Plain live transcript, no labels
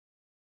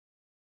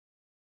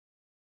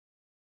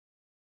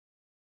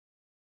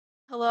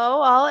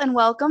Hello, all, and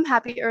welcome.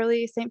 Happy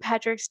early St.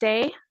 Patrick's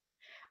Day.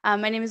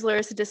 My name is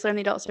Larissa Disler. I'm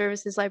the Adult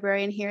Services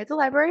Librarian here at the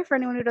library, for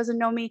anyone who doesn't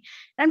know me.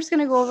 And I'm just going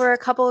to go over a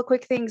couple of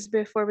quick things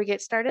before we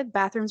get started.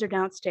 Bathrooms are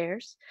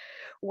downstairs.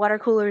 Water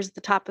cooler is at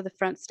the top of the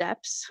front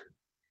steps.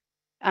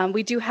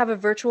 We do have a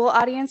virtual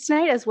audience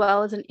tonight as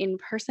well as an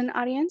in-person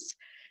audience.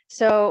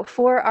 So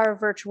for our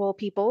virtual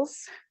peoples,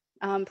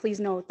 please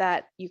note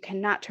that you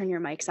cannot turn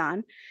your mics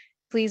on.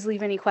 Please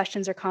leave any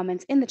questions or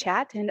comments in the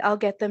chat, and I'll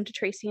get them to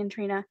Tracy and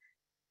Trina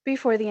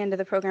before the end of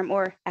the program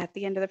or at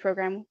the end of the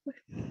program.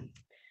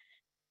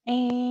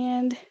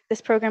 And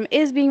this program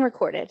is being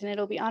recorded, and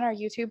it'll be on our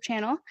YouTube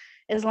channel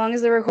as long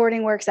as the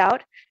recording works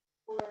out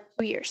for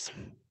 2 years.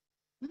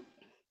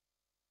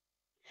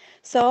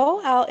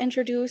 So I'll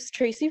introduce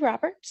Tracey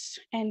Roberts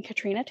and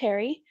Caitriona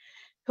Terry,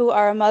 who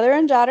are a mother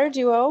and daughter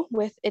duo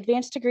with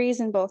advanced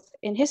degrees in both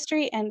in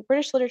history and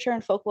British literature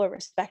and folklore,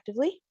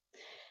 respectively.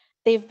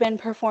 They've been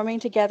performing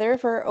together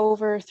for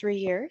over 3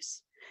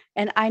 years,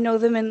 and I know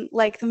them and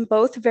like them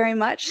both very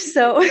much.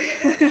 So,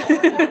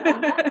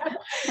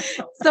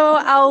 so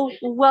I'll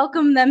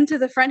welcome them to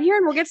the front here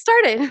and we'll get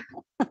started.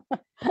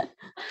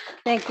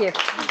 Thank you.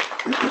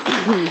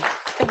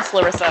 Thanks,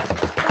 Larissa.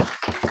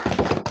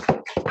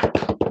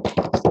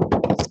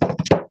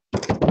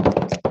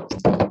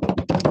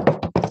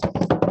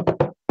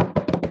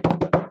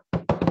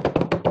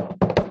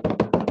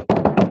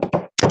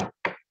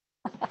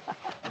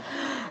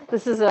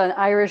 This is an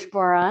Irish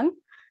boron.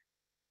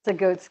 It's a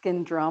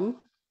goatskin drum.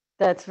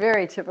 That's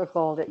very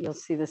typical that you'll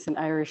see this in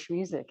Irish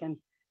music. And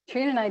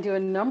Trina and I do a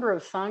number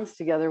of songs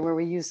together where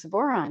we use the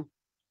boron.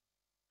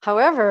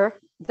 However,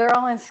 they're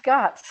all in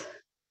Scots,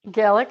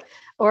 Gaelic,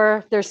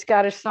 or they're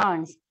Scottish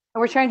songs.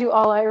 And we're trying to do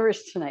all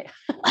Irish tonight.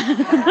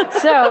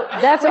 So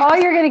that's all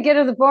you're going to get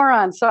of the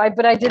boron.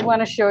 But I did want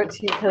to show it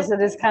to you because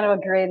it is kind of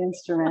a great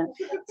instrument.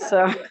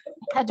 So it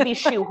had to be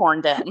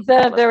shoehorned in.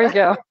 There we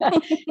go.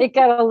 It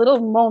got a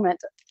little moment,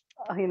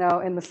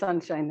 in the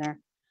sunshine there.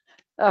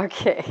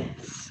 Okay,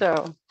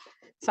 so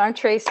I'm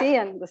Tracy,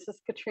 and this is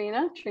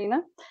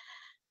Trina.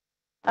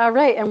 All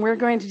right, and we're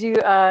going to do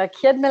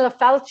Cead mille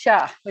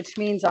Failte, which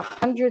means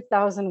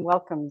 100,000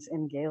 welcomes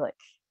in Gaelic.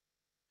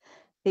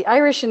 The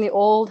Irish in the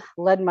old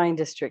lead mine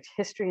district,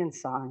 history and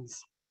songs.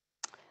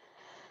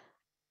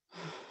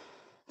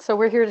 So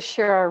we're here to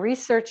share our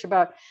research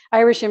about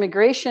Irish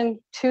immigration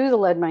to the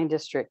lead mine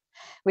district.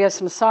 We have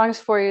some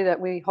songs for you that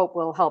we hope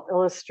will help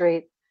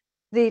illustrate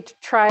the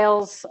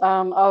trials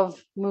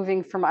of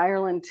moving from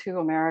Ireland to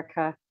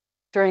America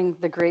during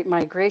the Great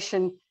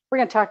Migration. We're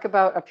going to talk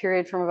about a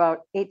period from about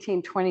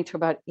 1820 to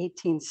about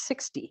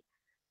 1860.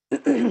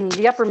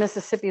 The Upper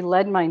Mississippi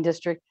Lead Mine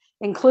District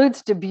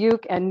includes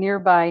Dubuque and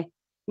nearby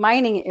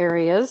mining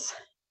areas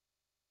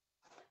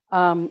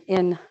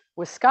in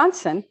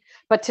Wisconsin,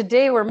 but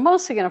today we're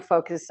mostly going to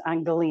focus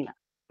on Galena.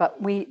 But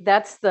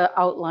that's the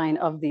outline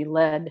of the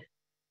lead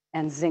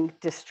and zinc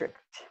district.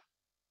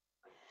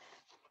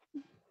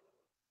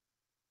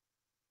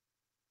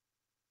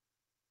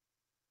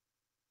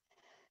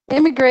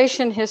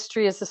 Immigration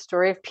history is the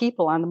story of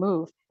people on the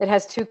move. It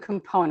has two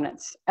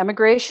components: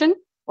 emigration,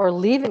 or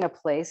leaving a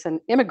place, and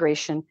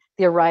immigration,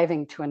 the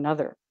arriving to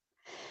another.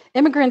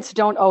 Immigrants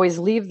don't always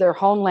leave their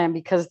homeland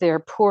because they are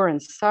poor and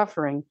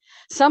suffering.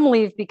 Some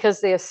leave because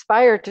they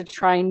aspire to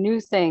try new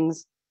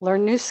things,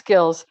 learn new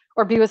skills,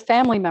 or be with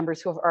family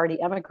members who have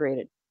already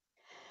emigrated.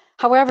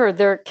 However,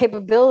 their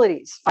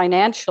capabilities,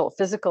 financial,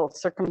 physical,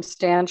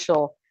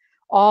 circumstantial,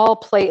 all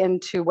play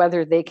into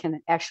whether they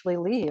can actually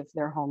leave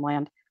their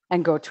homeland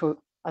and go to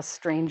a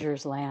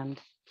stranger's land.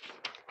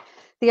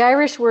 The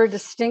Irish were a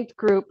distinct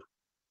group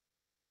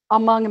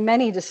among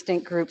many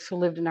distinct groups who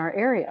lived in our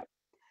area.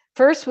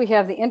 First, we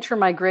have the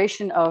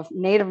intermigration of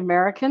Native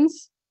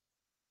Americans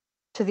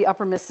to the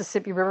upper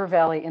Mississippi River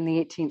Valley in the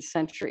 18th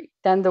century.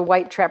 Then the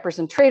white trappers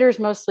and traders,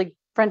 mostly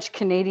French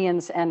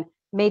Canadians and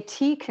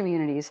Métis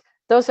communities.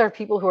 Those are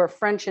people who are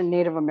French and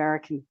Native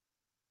American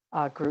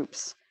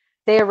groups.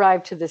 They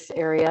arrived to this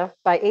area.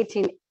 By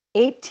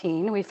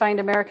 1818, we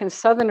find American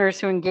Southerners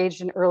who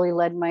engaged in early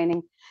lead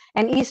mining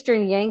and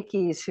Eastern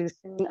Yankees who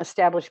soon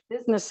established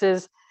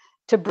businesses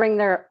to bring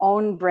their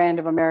own brand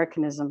of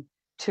Americanism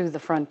to the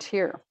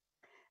frontier.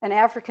 An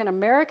African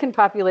American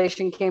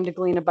population came to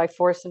Galena by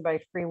force and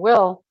by free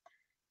will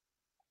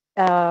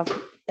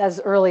as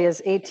early as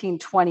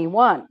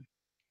 1821.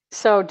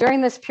 So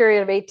during this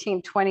period of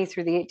 1820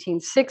 through the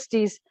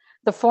 1860s,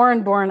 the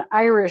foreign-born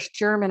Irish,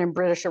 German, and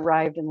British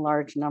arrived in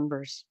large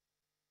numbers.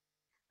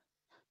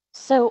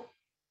 So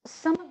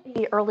some of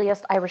the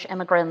earliest Irish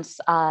immigrants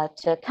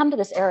to come to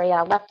this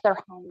area left their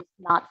homes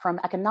not from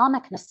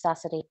economic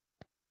necessity,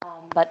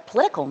 but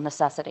political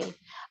necessity.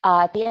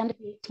 At the end of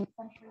the 18th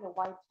century, a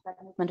widespread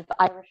movement of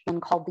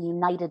Irishmen called the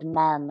United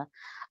Men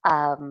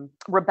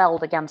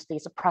rebelled against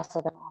these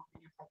oppressive and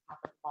often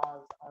anti-Catholic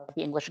laws of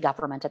the English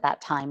government at that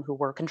time, who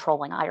were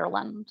controlling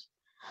Ireland.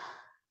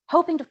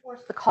 Hoping to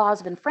force the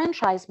cause of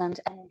enfranchisement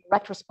and in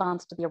direct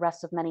response to the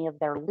arrests of many of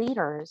their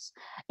leaders,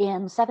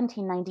 in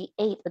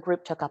 1798, the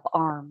group took up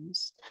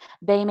arms.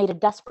 They made a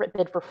desperate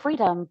bid for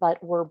freedom,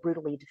 but were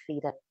brutally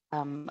defeated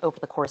over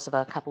the course of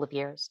a couple of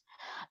years.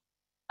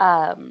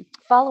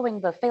 Following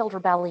the failed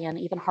rebellion,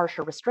 even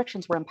harsher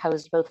restrictions were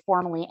imposed both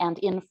formally and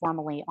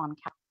informally on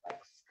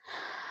Catholics.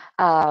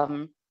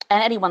 And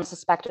anyone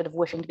suspected of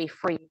wishing to be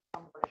free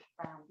from British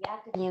crown. The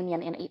Act of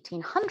Union in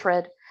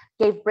 1800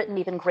 gave Britain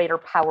even greater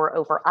power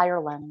over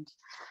Ireland.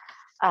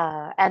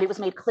 And it was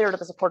made clear to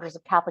the supporters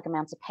of Catholic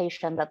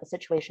emancipation that the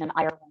situation in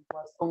Ireland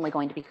was only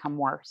going to become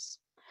worse.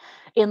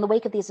 In the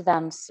wake of these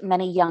events,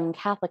 many young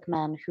Catholic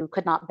men who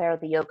could not bear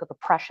the yoke of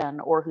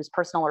oppression or whose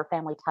personal or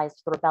family ties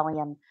to the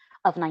rebellion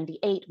of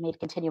 98 made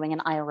continuing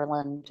in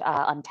Ireland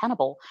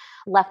untenable,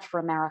 left for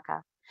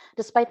America.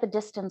 Despite the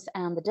distance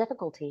and the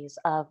difficulties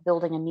of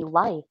building a new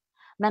life,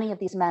 many of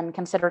these men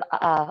considered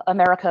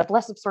America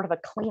less of sort of a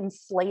clean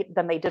slate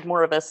than they did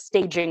more of a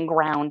staging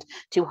ground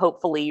to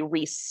hopefully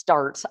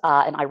restart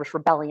an Irish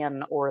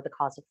rebellion or the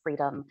cause of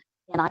freedom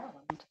in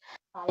Ireland.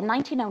 In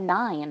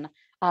 1909,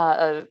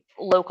 a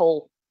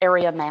local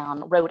area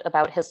man wrote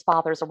about his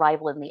father's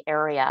arrival in the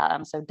area.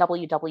 So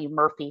W.W.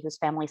 Murphy, whose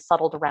family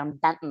settled around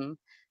Benton,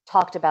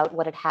 talked about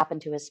what had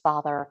happened to his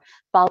father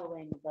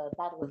following the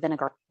Battle of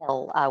Vinegar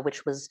Hill,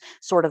 which was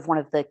sort of one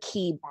of the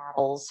key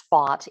battles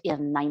fought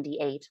in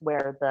 98,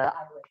 where the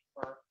Irish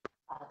were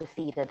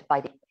defeated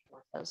by the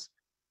English forces.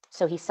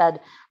 So he said,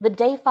 the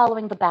day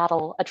following the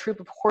battle, a troop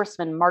of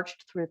horsemen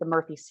marched through the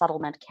Murphy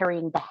settlement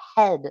carrying the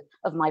head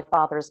of my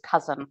father's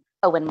cousin,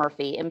 Owen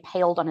Murphy,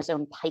 impaled on his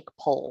own pike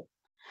pole.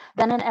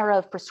 Then an era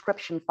of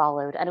proscription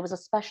followed, and it was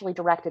especially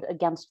directed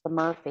against the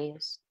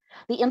Murphys.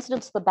 The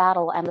incidents of the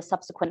battle and the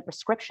subsequent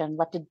proscription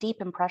left a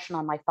deep impression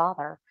on my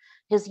father.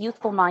 His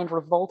youthful mind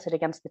revolted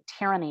against the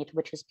tyranny to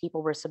which his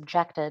people were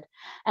subjected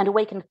and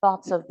awakened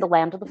thoughts of the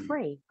land of the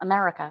free,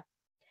 America.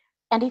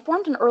 And he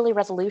formed an early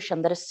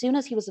resolution that as soon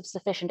as he was of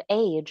sufficient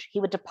age, he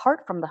would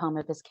depart from the home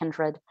of his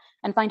kindred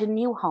and find a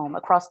new home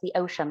across the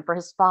ocean for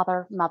his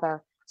father,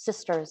 mother,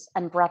 sisters,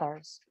 and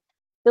brothers.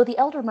 Though the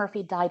elder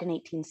Murphy died in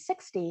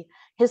 1860,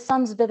 his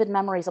son's vivid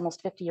memories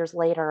almost 50 years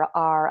later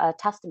are a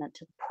testament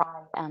to the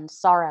pride and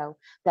sorrow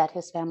that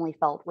his family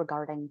felt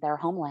regarding their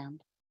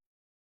homeland.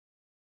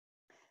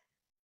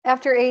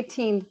 After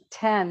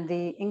 1810,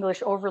 the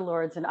English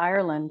overlords in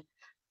Ireland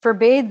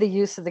forbade the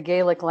use of the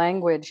Gaelic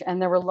language,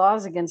 and there were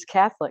laws against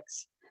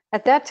Catholics.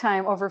 At that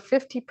time, over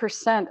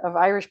 50% of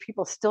Irish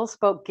people still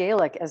spoke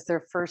Gaelic as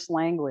their first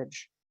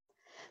language.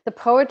 The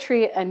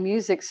poetry and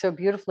music so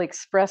beautifully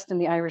expressed in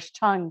the Irish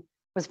tongue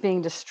was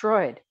being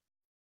destroyed.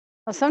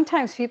 Now,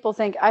 sometimes people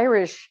think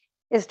Irish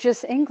is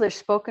just English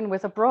spoken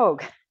with a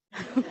brogue.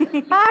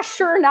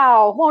 Sure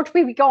now, won't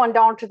we be going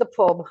down to the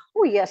pub?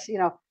 Oh, yes,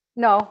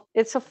 No,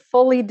 it's a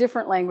fully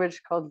different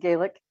language called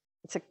Gaelic.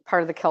 It's a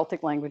part of the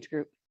Celtic language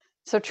group.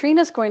 So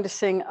Trina's going to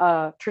sing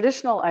a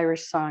traditional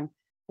Irish song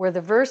where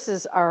the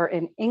verses are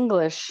in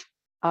English,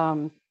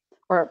 and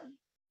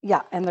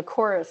the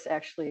chorus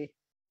actually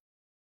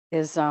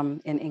is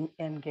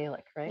in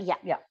Gaelic, right?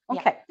 Yeah.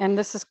 Okay. Yeah. And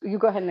this is, you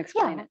go ahead and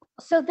explain it.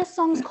 So this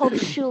song's called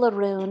Shula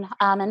Rún,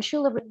 and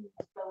Shula Rún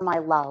is my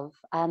love.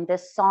 And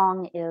this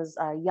song is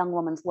a young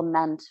woman's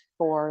lament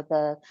for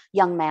the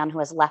young man who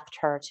has left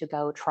her to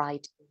go try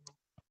to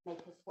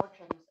make his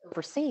fortunes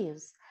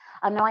overseas.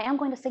 Now I am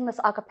going to sing this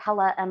a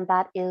cappella, and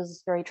that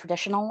is very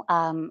traditional.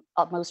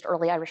 Most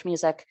early Irish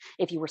music,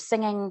 if you were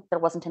singing, there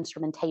wasn't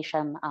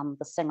instrumentation.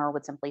 The singer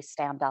would simply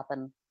stand up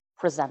and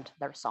present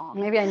their song.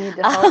 Maybe I need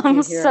to help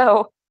you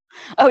here.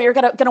 You're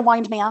gonna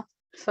wind me up.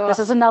 So this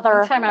is another.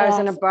 One time I was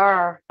in a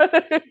bar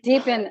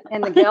deep in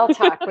the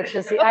Gaeltacht, which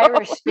is the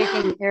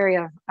Irish-speaking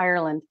area of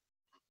Ireland,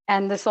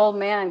 and this old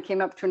man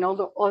came up to an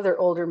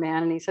older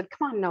man, and he said,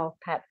 "Come on, now,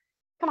 Pat,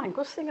 come on,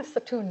 go sing us the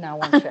tune now,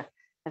 won't you?"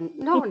 And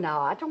no,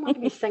 I don't want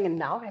to be singing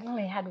now. I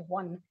only had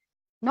one.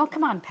 No,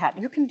 come on, Pat,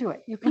 you can do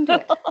it. You can do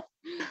it.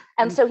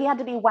 And so he had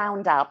to be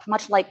wound up,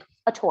 much like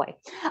a toy.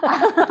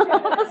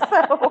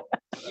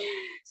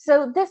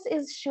 So this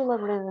is Shula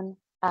Rún.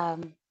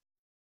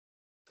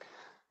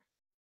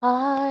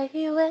 I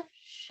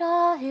wish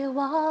I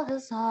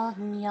was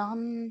on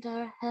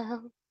yonder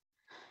hill.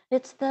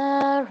 It's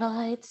there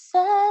I'd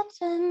sit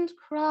and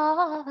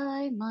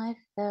cry my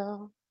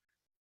fill,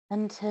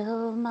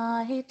 until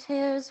my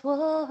tears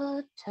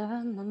would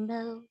turn the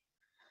mill.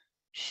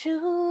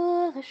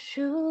 Shula,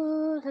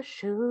 shula,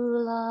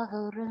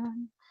 shula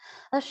rún,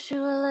 a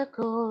shula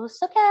go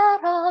sagar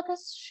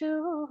agus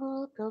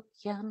shula go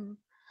kyan,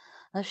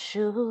 a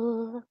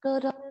shula go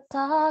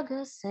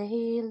agus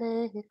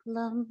éilig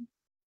lum.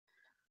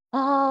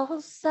 I'll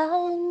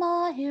sell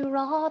my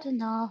rod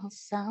and I'll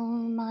sell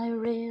my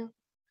reel.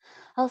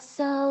 I'll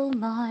sell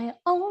my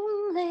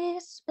only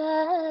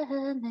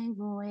spinning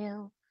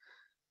wheel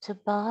to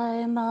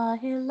buy my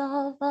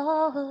love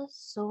a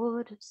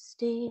sword of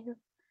steel.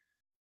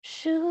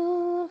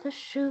 Shula,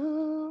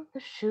 shula,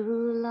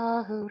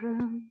 shula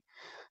rún,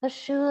 a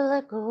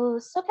shula go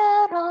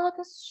sagar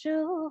agus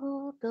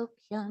shula go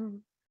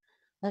kyan,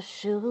 a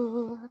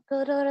shul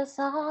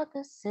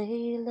godorazada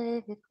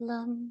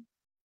seiliglam.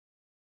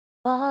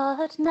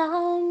 But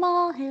now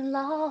my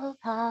love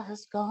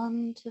has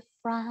gone to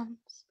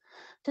France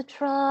to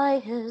try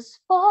his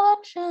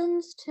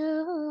fortunes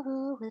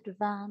to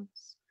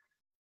advance.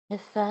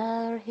 If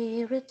e'er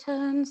he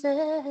returns,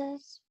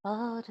 it's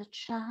but a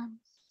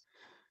chance.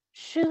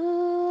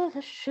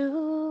 Shula,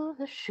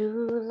 shula,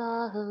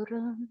 shula,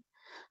 run.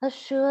 A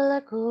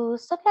shula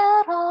goes a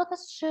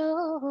geragas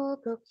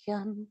shula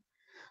kyan.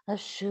 A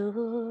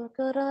shula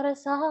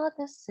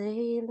gorazaga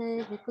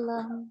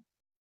sailiglam.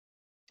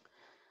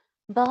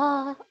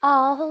 But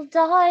I'll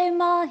dye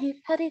my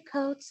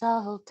petticoats,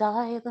 I'll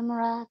dye them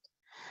red,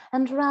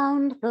 and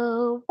round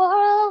the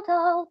world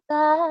I'll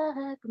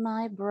beg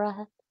my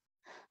bread,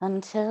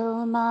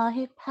 until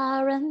my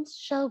parents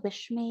shall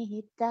wish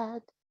me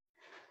dead.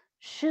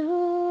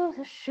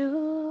 Shula,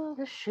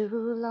 shula,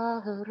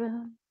 shula,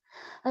 run.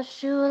 A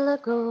shula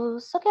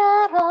goes a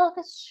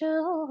geragas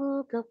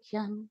shula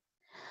kyan.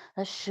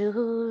 A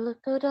shula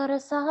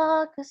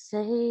gorazaga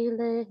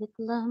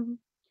sailiglam.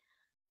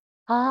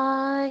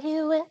 I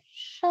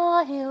wish,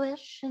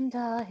 and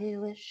I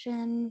wish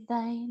in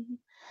vain.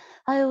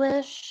 I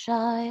wish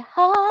I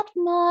had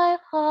my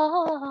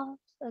heart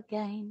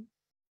again,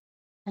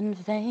 and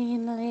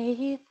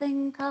vainly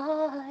think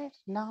I'd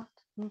not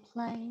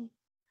complain.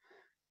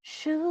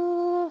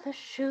 Shula,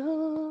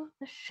 shula,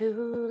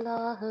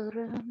 shula,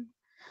 run.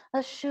 A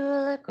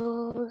shula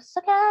goes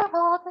a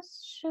geragas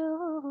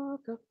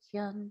shula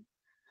kyan.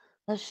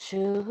 A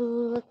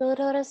shula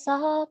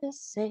gorazaga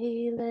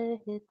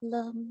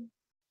sailiglam.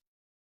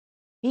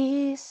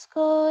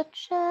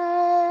 Iskoche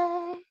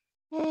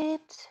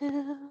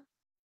tu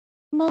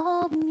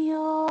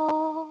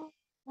mamyo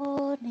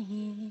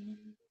oni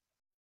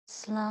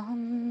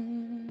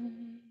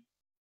slam.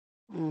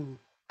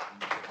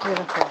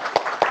 Beautiful.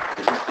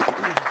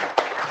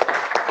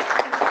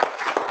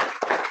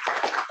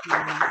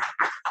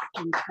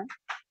 Okay.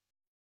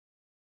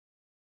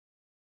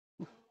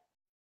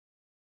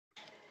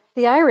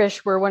 The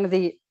Irish were one of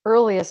the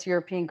earliest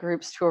European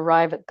groups to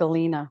arrive at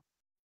Galena.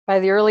 By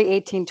the early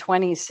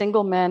 1820s,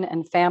 single men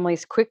and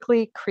families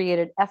quickly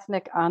created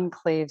ethnic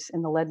enclaves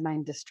in the lead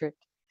mine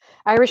district.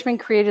 Irishmen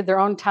created their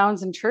own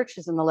towns and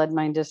churches in the lead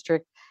mine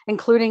district,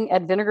 including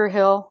at Vinegar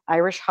Hill,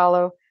 Irish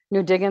Hollow,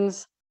 New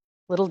Diggins,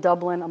 Little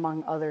Dublin,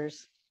 among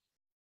others.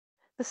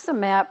 This is a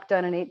map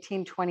done in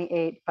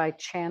 1828 by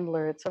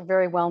Chandler. It's a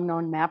very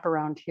well-known map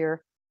around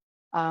here.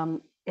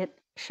 It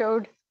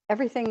showed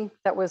everything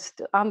that was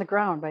on the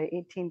ground by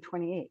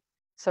 1828.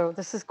 So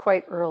this is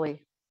quite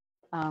early.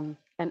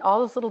 And all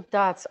those little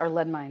dots are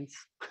lead mines.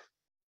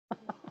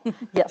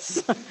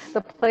 Yes,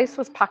 the place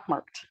was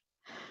pockmarked.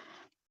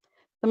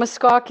 The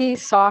Muskogee,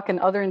 Sauk, and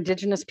other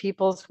indigenous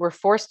peoples were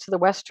forced to the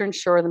western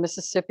shore of the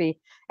Mississippi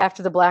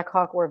after the Black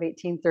Hawk War of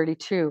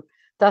 1832,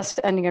 thus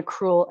ending a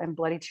cruel and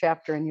bloody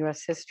chapter in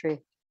US history.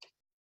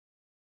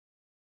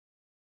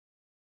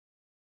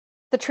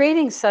 The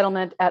trading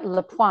settlement at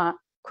Le Point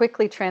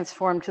quickly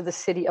transformed to the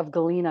city of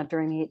Galena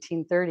during the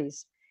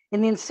 1830s.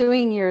 In the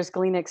ensuing years,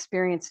 Galena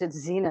experienced its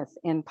zenith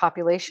in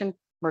population,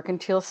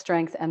 mercantile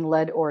strength, and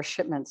lead ore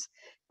shipments.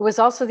 It was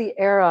also the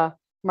era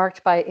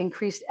marked by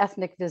increased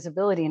ethnic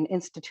visibility and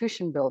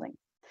institution building.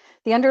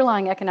 The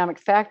underlying economic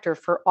factor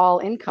for all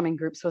incoming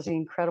groups was the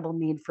incredible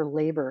need for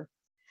labor.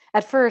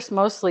 At first,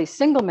 mostly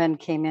single men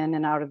came in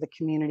and out of the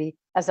community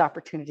as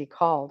opportunity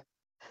called.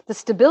 The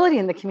stability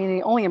in the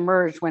community only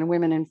emerged when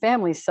women and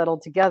families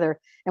settled together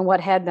in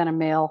what had been a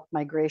male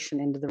migration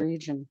into the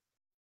region.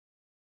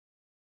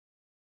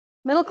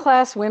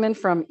 Middle-class women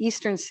from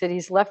eastern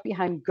cities left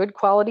behind good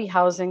quality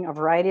housing, a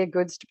variety of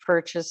goods to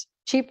purchase,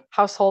 cheap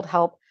household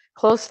help,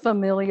 close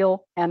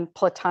familial and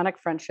platonic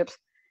friendships,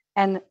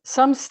 and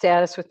some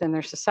status within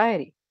their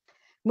society.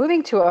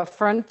 Moving to a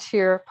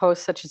frontier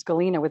post such as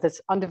Galena with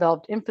its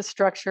undeveloped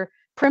infrastructure,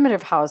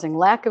 primitive housing,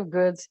 lack of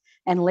goods,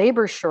 and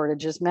labor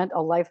shortages meant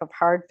a life of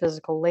hard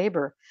physical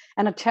labor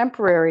and a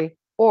temporary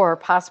or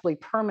possibly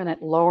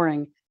permanent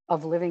lowering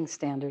of living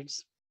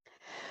standards.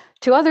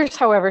 To others,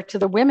 however, to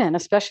the women,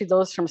 especially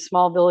those from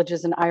small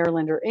villages in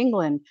Ireland or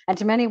England, and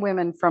to many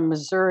women from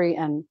Missouri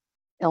and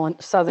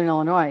Southern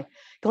Illinois,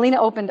 Galena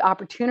opened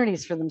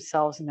opportunities for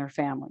themselves and their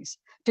families.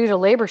 Due to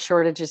labor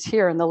shortages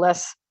here and the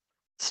less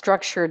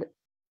structured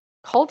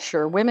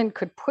culture, women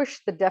could push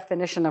the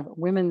definition of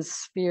women's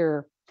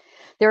sphere.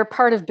 They were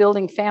part of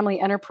building family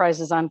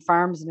enterprises on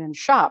farms and in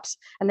shops,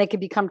 and they could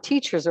become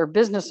teachers or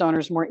business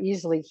owners more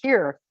easily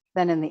here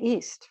than in the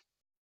East.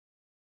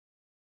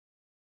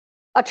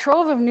 A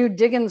trove of New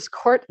Diggins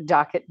court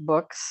docket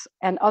books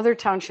and other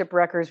township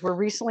records were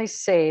recently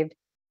saved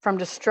from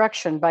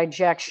destruction by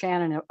Jack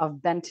Shannon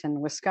of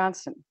Benton,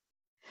 Wisconsin.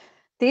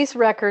 These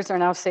records are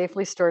now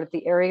safely stored at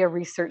the Area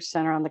Research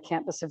Center on the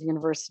campus of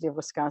University of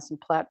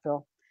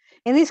Wisconsin-Platteville.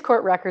 In these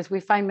court records, we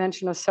find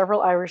mention of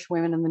several Irish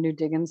women in the New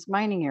Diggins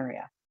mining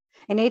area.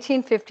 In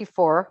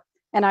 1854,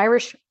 an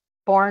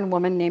Irish-born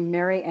woman named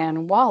Mary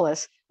Ann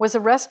Wallace was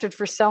arrested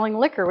for selling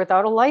liquor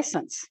without a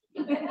license.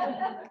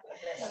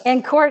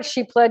 In court,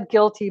 she pled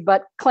guilty,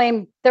 but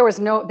claimed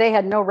they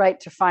had no right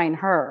to fine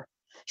her.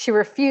 She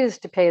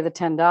refused to pay the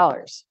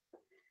 $10.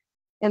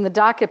 In the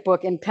docket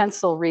book in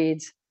pencil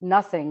reads,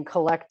 "Nothing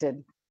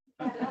collected."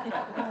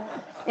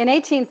 In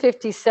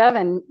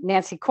 1857,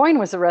 Nancy Coyne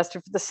was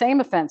arrested for the same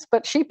offense,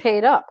 but she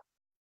paid up.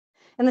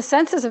 In the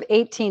census of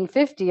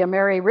 1850, a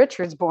Mary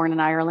Richards born in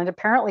Ireland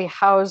apparently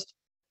housed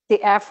the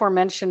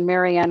aforementioned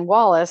Mary Ann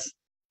Wallace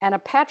and a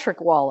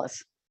Patrick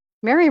Wallace.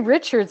 Mary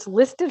Richards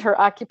listed her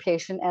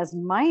occupation as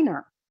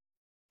minor.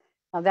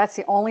 Now, that's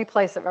the only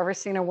place I've ever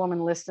seen a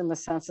woman listed in the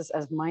census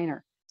as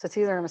minor. So it's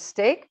either a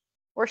mistake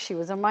or she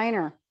was a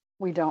minor.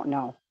 We don't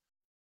know.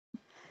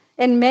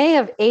 In May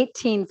of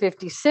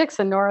 1856,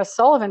 Honora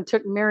Sullivan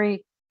took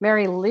Mary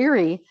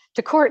Leary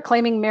to court,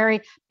 claiming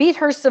Mary beat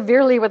her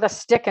severely with a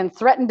stick and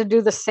threatened to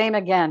do the same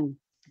again.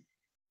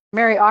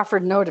 Mary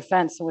offered no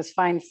defense and was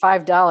fined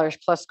 $5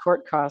 plus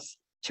court costs.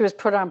 She was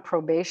put on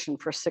probation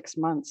for 6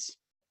 months.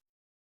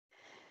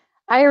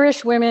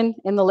 Irish women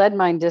in the lead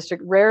mine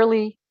district,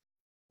 rarely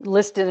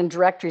listed in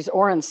directories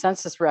or in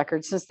census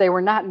records, since they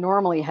were not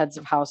normally heads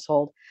of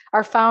household,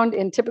 are found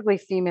in typically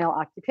female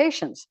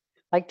occupations,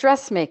 like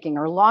dressmaking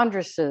or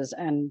laundresses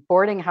and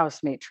boarding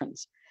house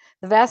matrons.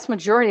 The vast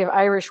majority of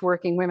Irish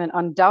working women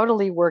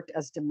undoubtedly worked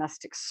as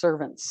domestic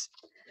servants.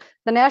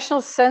 The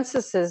national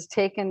censuses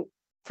taken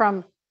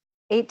from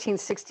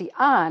 1860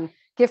 on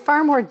give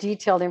far more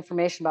detailed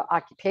information about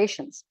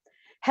occupations.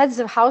 Heads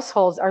of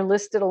households are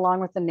listed along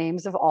with the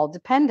names of all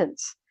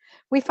dependents.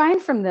 We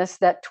find from this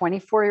that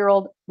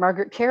 24-year-old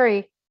Margaret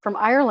Carey from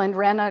Ireland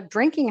ran a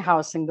drinking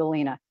house in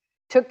Galena,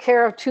 took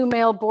care of 2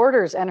 male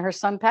boarders and her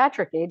son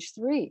Patrick, age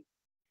 3.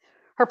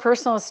 Her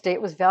personal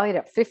estate was valued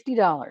at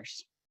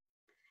 $50.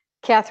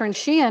 Catherine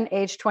Sheehan,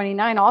 age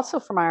 29, also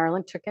from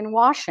Ireland, took in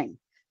washing.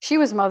 She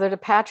was mother to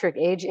Patrick,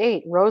 age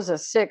 8, Rosa,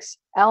 6,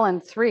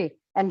 Ellen, 3,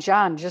 and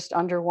John, just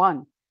under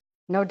 1.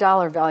 No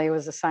dollar value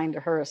was assigned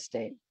to her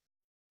estate.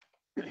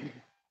 All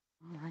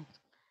right.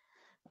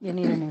 You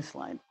need a new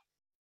slide.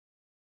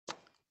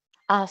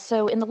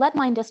 So in the lead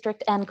mine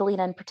district and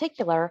Galena in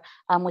particular,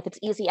 with its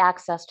easy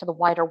access to the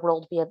wider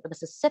world via the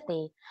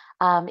Mississippi,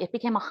 it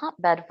became a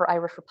hotbed for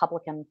Irish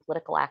Republican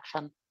political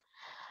action.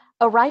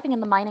 Arriving in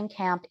the mining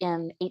camp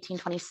in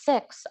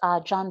 1826,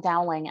 John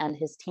Dowling and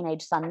his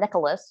teenage son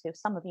Nicholas, who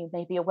some of you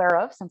may be aware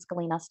of since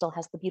Galena still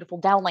has the beautiful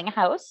Dowling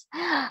house,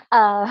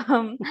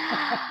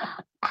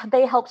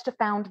 they helped to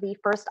found the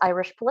first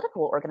Irish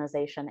political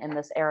organization in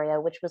this area,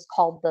 which was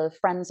called the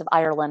Friends of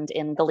Ireland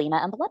in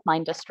Galena and the lead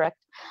mine district.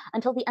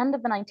 Until the end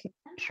of the 19th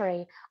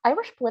century,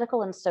 Irish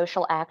political and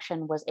social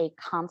action was a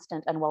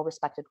constant and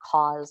well-respected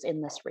cause in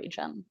this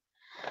region.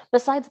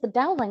 Besides the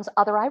Dowlings,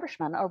 other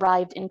Irishmen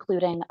arrived,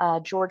 including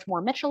George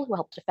Moore Mitchell, who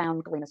helped to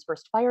found Galena's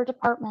first fire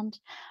department,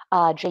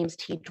 James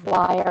T.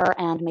 Dwyer,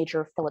 and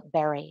Major Philip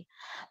Berry.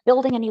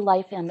 Building a new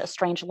life in a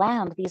strange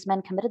land, these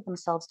men committed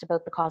themselves to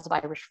both the cause of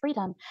Irish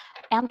freedom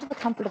and to the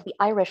comfort of the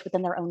Irish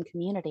within their own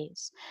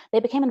communities.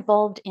 They became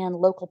involved in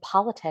local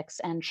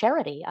politics and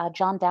charity.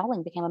 John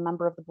Dowling became a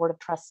member of the Board of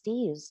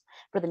Trustees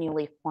for the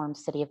newly formed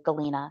city of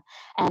Galena,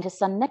 and his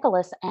son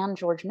Nicholas and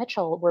George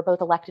Mitchell were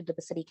both elected to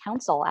the city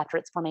council after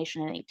its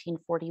formation in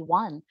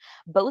 1841.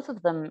 Both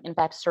of them, in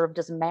fact, served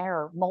as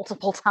mayor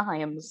multiple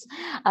times,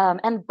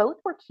 and both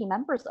were key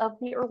members of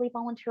the early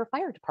volunteer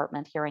fire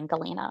department here in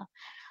Galena.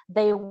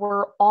 They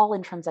were all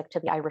intrinsic to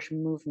the Irish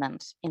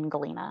movement in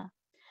Galena.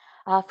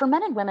 For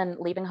men and women,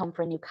 leaving home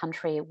for a new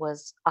country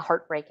was a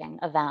heartbreaking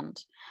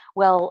event.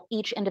 While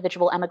each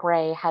individual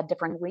emigre had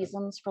differing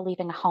reasons for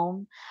leaving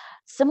home,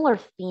 similar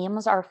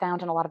themes are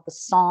found in a lot of the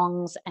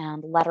songs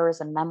and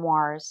letters and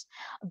memoirs.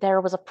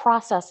 There was a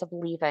process of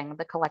leaving,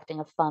 the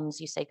collecting of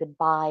funds, you say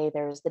goodbye,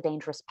 there's the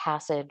dangerous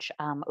passage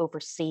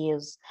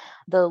overseas,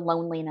 the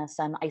loneliness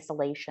and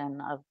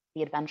isolation of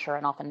the adventure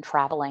and often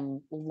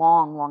traveling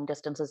long, long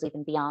distances,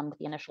 even beyond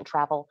the initial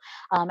travel,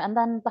 and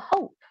then the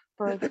hope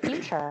for the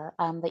future,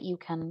 that you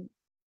can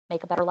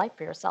make a better life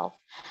for yourself.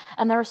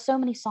 And there are so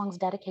many songs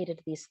dedicated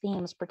to these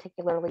themes,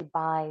 particularly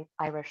by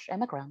Irish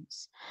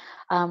immigrants.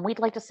 We'd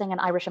like to sing an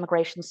Irish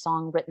immigration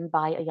song written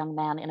by a young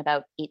man in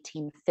about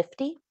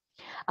 1850.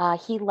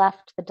 He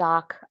left the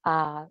dock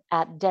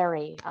at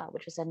Derry,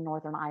 which is in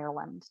Northern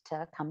Ireland,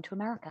 to come to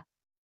America.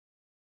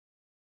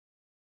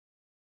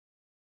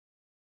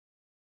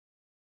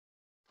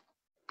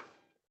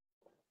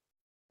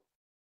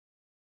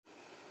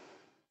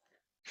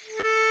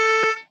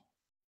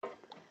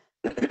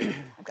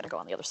 I'm going to go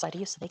on the other side of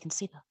you so they can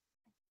see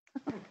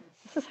the.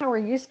 This is how we're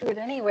used to it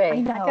anyway.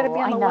 I know, I gotta be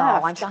on the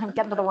left. I'm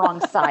getting to the wrong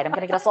side. I'm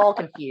going to get us all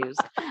confused.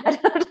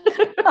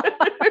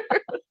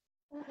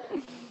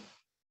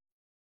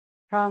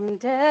 From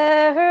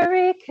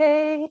Derry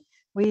Quay,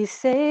 we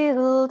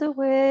sailed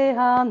away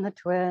on the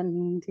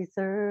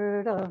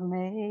 23rd of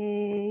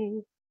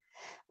May.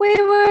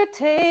 We were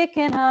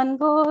taken on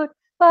board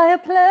by a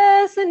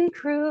pleasant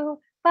crew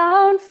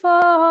bound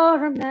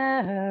for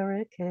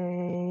America.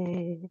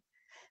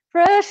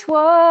 Fresh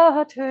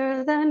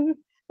water then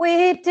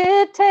we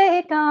did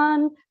take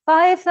on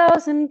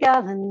 5,000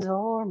 gallons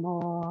or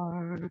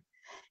more.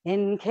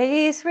 in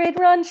case we'd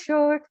run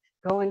short,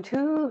 going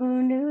to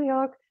New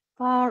York,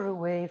 far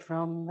away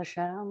from the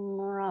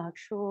Shamrock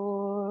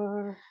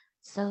Shore.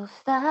 So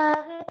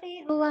fare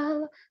thee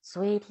well,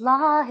 sweet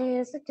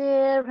lies,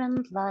 dear,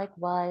 and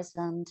likewise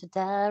unto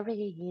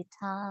Derry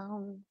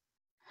town.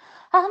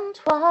 And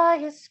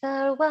twice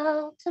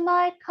farewell to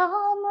my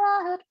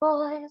comrade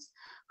boys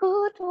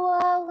who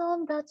dwell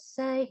on that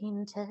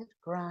sainted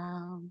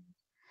ground.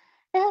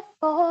 If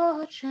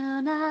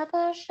fortune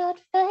ever should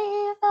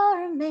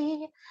favor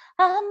me,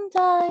 and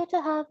I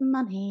to have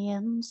money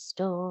in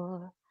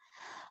store,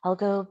 I'll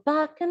go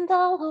back and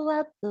I'll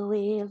wed the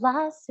wee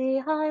lassie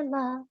I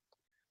left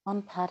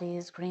on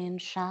Paddy's green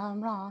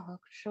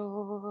shamrock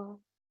shore.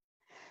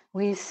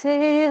 We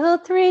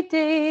sailed 3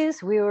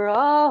 days, we were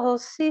all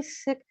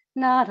seasick,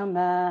 not a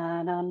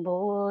man on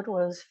board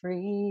was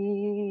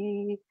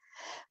free.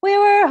 We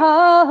were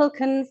all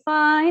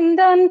confined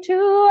unto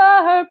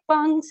our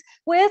bunks,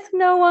 with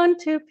no one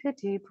to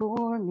pity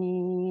poor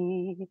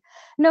me.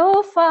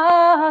 No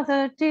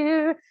father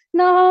dear,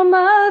 no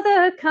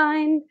mother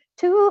kind,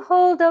 to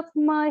hold up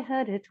my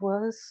head it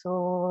was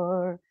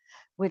sore,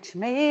 which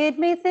made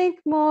me think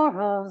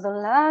more of the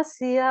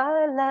lassie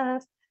I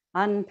left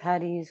on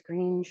Paddy's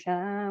green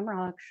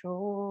shamrock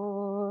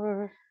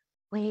shore.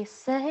 We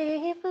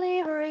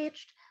safely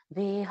reached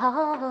the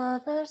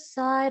other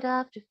side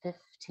after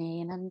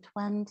 15 and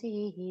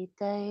 20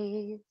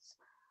 days.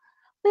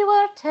 We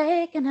were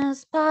taken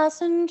as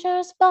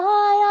passengers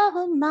by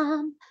a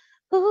man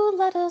who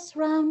led us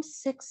round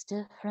 6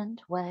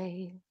 different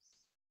ways.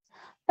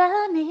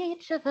 Then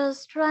each of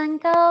us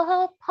drank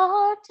a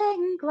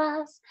parting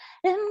glass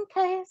in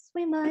case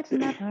we might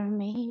never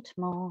meet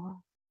more.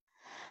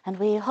 And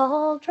we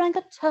all drank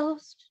a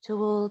toast to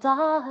old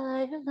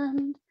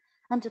Ireland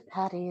and to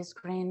Paddy's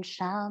green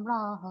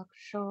shamrock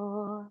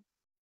shore.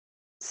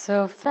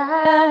 So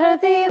fare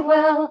thee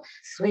well,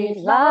 sweet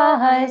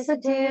Liza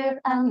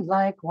dear, and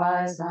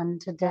likewise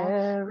unto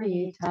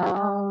Derry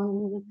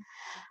town.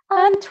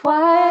 And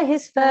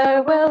twice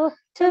farewell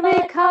to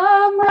me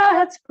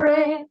comrades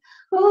brave,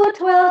 who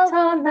dwelt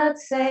on that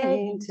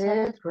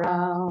sainted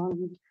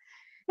ground.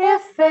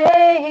 If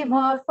fame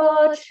or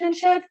fortune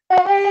should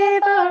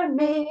favor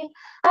me,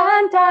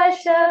 and I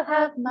shall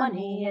have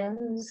money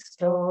in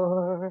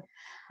store,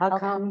 I'll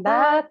come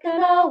back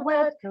and I'll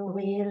wed the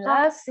wee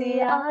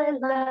lassie I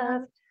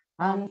left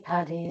on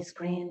Paddy's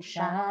green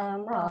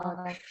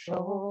shamrock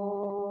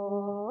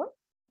shore.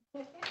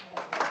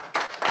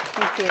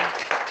 Thank you.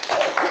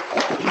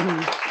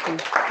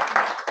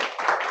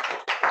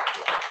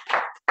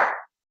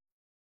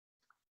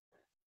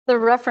 The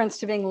reference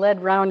to being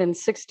led round in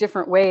 6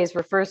 different ways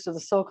refers to the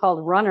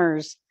so-called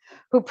runners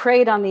who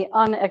preyed on the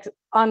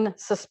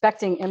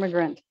unsuspecting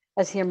immigrant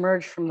as he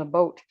emerged from the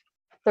boat.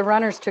 The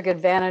runners took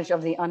advantage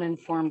of the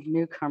uninformed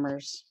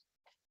newcomers.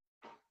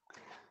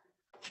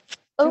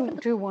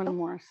 Do one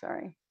more,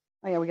 sorry.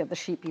 Oh yeah, we got the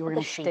sheep. You were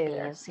going to stay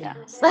there.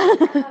 Yes.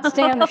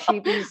 Stay on the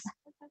sheepies.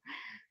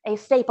 A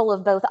staple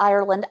of both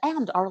Ireland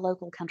and our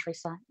local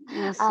countryside.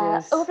 Yes,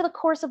 Over the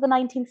course of the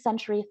 19th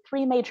century,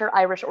 3 major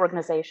Irish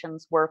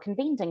organizations were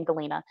convened in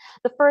Galena.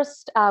 The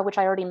first, which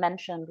I already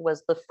mentioned,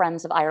 was the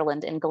Friends of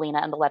Ireland in Galena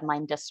and the Lead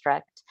Mine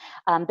District.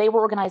 They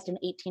were organized in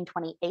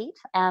 1828,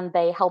 and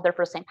they held their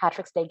first St.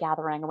 Patrick's Day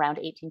gathering around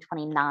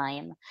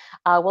 1829.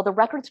 While the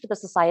records for the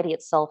society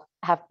itself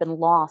have been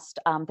lost,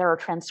 there are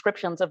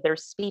transcriptions of their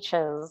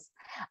speeches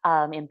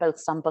in both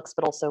some books,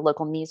 but also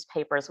local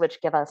newspapers, which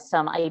give us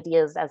some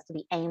ideas as to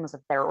the aims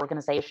of their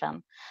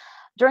organization.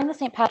 During the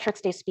St.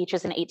 Patrick's Day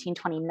speeches in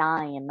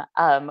 1829,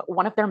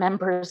 one of their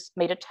members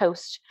made a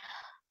toast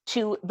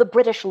to the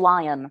British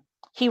lion.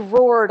 He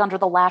roared under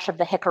the lash of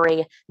the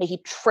hickory, may he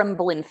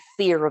tremble in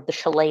fear of the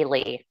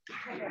shillelagh.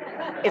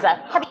 Is a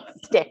heavy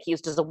stick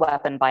used as a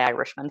weapon by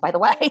Irishmen, by the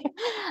way.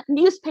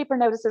 Newspaper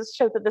notices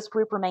showed that this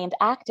group remained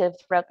active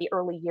throughout the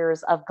early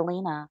years of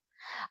Galena.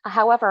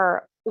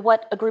 However,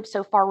 what a group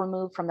so far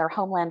removed from their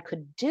homeland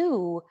could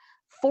do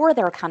for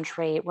their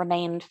country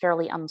remained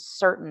fairly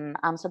uncertain.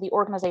 So the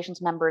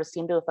organization's members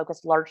seem to have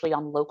focused largely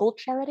on local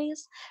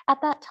charities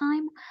at that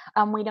time.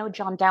 We know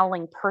John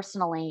Dowling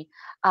personally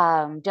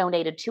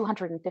donated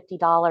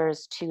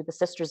 $250 to the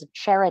Sisters of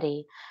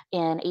Charity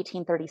in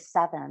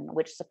 1837,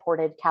 which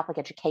supported Catholic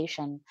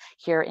education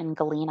here in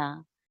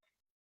Galena.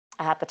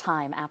 At the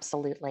time,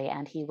 absolutely.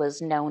 And he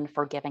was known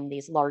for giving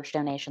these large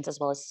donations as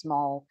well as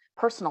small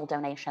personal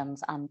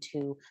donations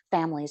to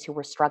families who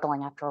were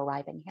struggling after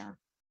arriving here.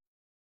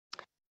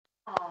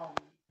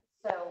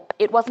 So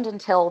it wasn't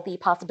until the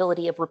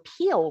possibility of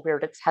repeal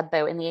reared its head,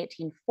 though, in the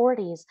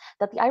 1840s,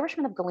 that the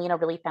Irishmen of Galena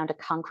really found a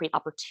concrete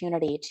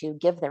opportunity to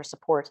give their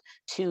support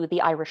to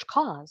the Irish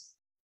cause.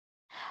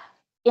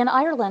 In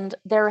Ireland,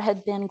 there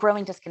had been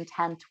growing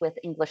discontent with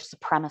English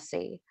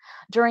supremacy.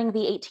 During the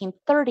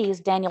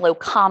 1830s, Daniel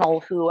O'Connell,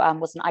 who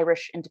was an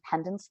Irish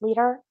independence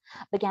leader,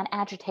 began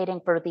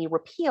agitating for the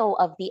repeal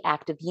of the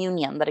Act of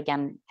Union that,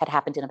 again, had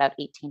happened in about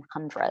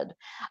 1800.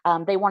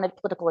 They wanted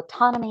political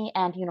autonomy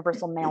and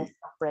universal male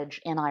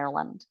suffrage in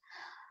Ireland.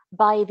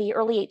 By the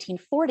early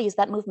 1840s,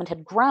 that movement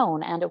had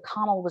grown, and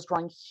O'Connell was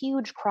drawing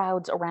huge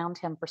crowds around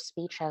him for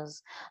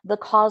speeches. The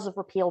cause of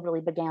repeal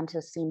really began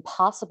to seem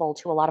possible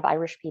to a lot of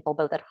Irish people,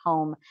 both at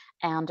home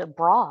and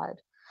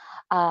abroad.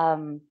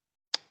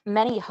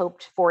 Many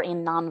hoped for a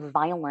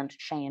non-violent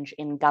change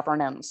in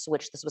governance,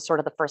 which this was sort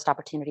of the first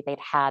opportunity they'd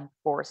had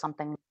for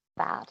something like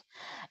that.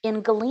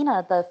 In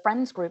Galena, the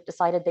Friends group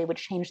decided they would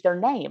change their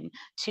name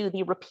to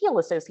the Repeal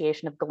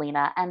Association of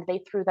Galena, and they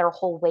threw their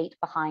whole weight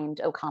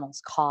behind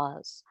O'Connell's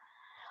cause.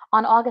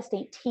 On August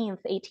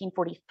 18th,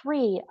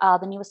 1843,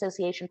 the new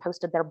association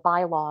posted their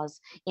bylaws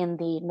in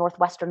the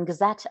Northwestern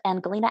Gazette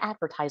and Galena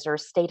Advertiser,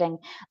 stating,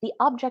 "The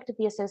object of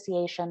the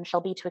association shall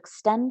be to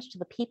extend to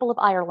the people of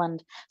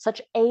Ireland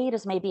such aid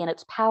as may be in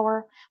its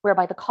power,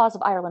 whereby the cause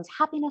of Ireland's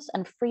happiness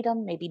and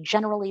freedom may be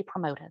generally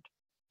promoted."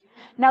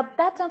 Now,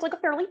 that sounds like a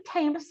fairly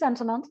tame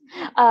sentiment,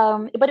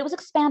 but it was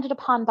expanded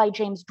upon by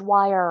James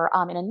Dwyer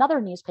in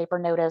another newspaper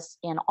notice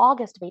in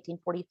August of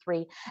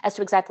 1843 as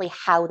to exactly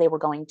how they were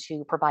going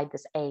to provide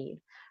this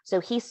aid. So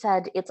he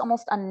said, "It's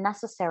almost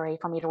unnecessary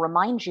for me to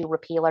remind you,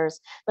 repealers,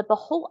 that the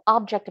whole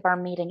object of our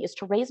meeting is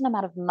to raise an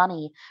amount of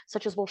money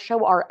such as will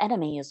show our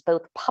enemies,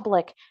 both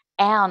public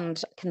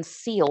and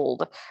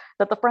concealed,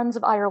 that the Friends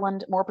of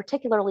Ireland, more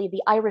particularly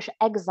the Irish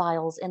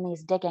exiles in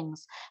these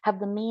diggings, have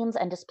the means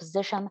and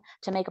disposition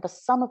to make up a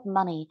sum of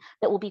money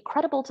that will be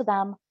credible to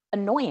them,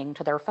 annoying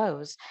to their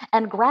foes,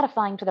 and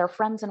gratifying to their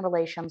friends and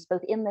relations,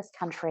 both in this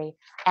country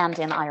and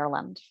in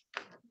Ireland."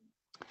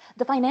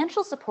 The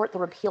financial support the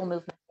repeal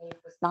movement gave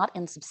was not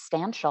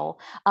insubstantial.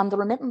 The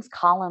remittance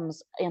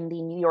columns in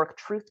the New York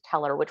Truth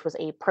Teller, which was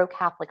a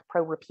pro-Catholic,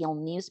 pro-repeal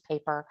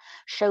newspaper,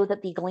 show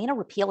that the Galena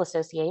Repeal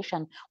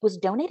Association was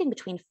donating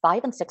between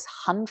 $500 and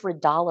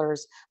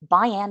 $600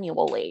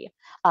 biannually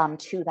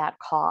to that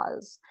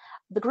cause.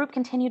 The group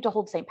continued to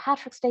hold St.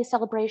 Patrick's Day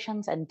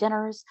celebrations and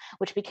dinners,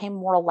 which became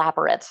more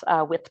elaborate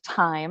with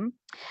time.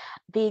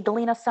 The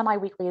Galena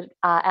Semi-Weekly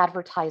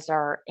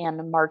Advertiser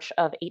in March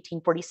of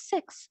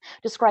 1846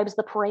 describes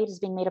the parade as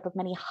being made up of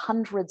many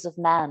hundreds of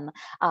men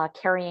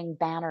carrying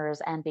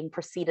banners and being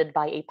preceded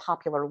by a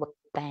popular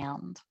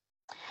band.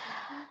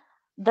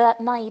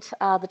 That night,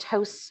 the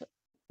toasts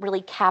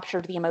really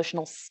captured the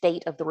emotional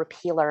state of the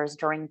repealers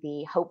during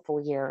the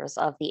hopeful years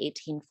of the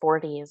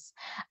 1840s.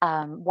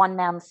 One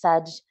man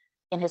said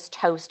in his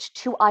toast,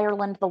 "To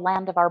Ireland, the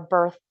land of our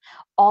birth,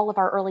 all of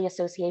our early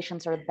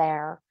associations are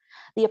there.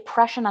 The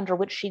oppression under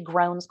which she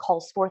groans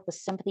calls forth the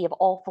sympathy of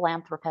all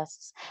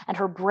philanthropists, and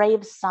her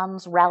brave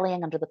sons,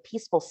 rallying under the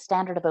peaceful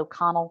standard of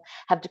O'Connell,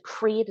 have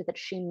decreed that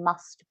she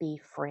must be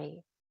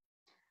free."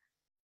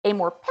 A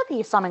more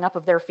pithy summing up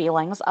of their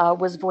feelings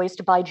was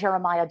voiced by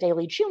Jeremiah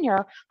Daly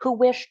Jr., who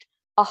wished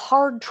a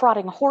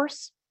hard-trotting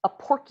horse, a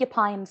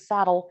porcupine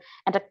saddle,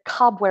 and a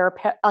cobweb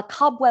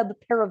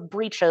pair of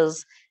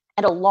breeches,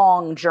 and a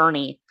long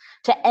journey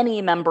to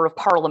any member of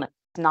Parliament,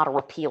 not a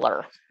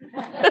repealer.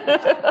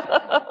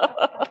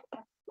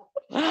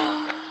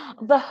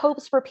 The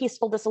hopes for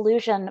peaceful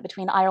dissolution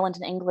between Ireland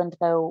and England,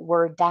 though,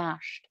 were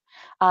dashed.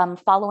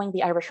 Following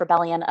the Irish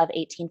Rebellion of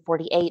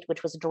 1848,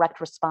 which was a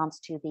direct response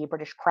to the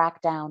British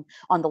crackdown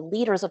on the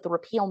leaders of the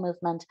repeal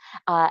movement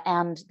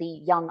and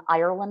the Young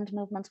Ireland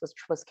movements,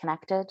 which was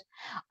connected,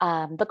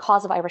 the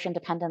cause of Irish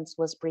independence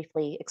was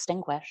briefly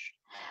extinguished.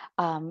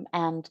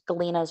 And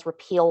Galena's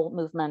repeal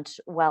movement,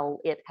 well,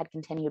 it had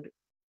continued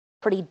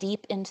pretty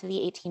deep into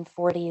the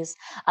 1840s.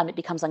 It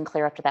becomes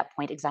unclear after that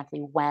point exactly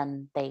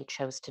when they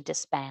chose to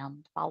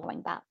disband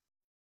following that.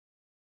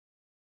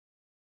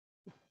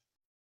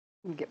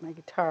 Get my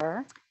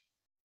guitar,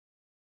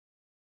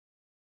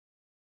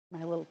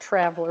 my little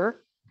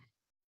traveler,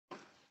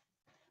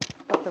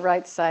 about the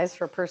right size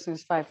for a person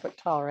who's 5 foot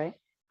tall, right?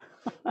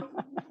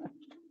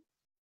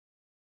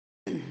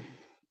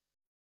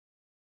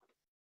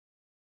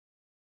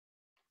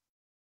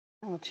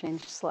 I'll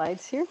change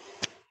slides here.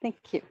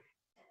 Thank you.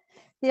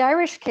 The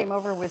Irish came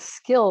over with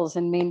skills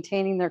in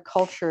maintaining their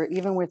culture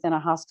even within a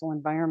hostile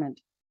environment.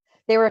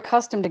 They were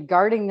accustomed to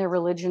guarding their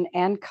religion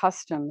and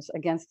customs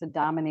against a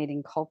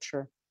dominating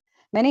culture.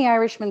 Many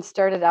Irishmen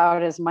started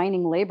out as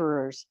mining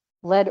laborers,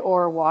 lead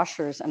ore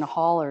washers and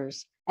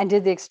haulers, and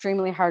did the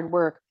extremely hard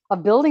work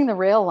of building the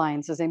rail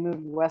lines as they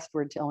moved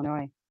westward to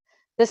Illinois.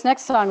 This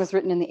next song was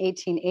written in the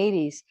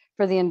 1880s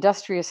for the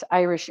industrious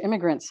Irish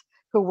immigrants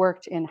who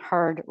worked in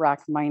hard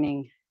rock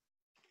mining.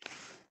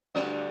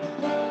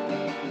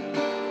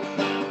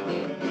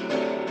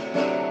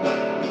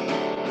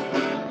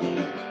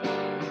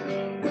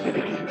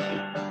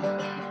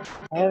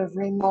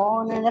 Every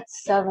morning at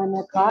 7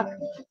 o'clock,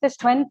 there's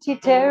 20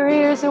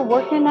 terriers a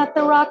working at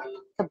the rock.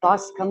 The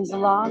boss comes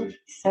along, he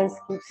says,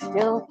 "Keep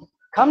still.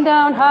 Come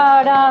down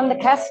hard on the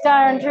cast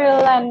iron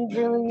drill and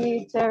drill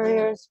ye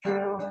terriers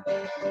drill.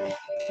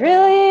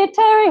 Drill ye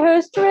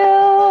terriers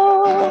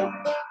drill.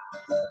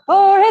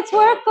 For it's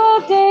work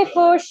all day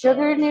for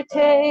sugar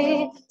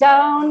newtay,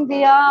 down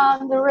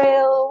beyond the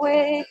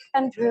railway,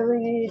 and drill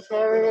ye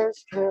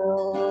terriers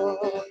drill."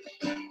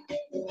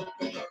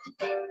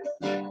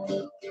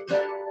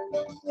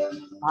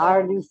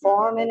 Our new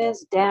foreman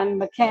is Dan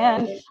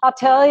McCann. I'll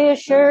tell you,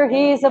 sure,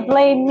 he's a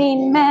blame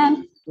mean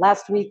man.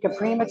 Last week, a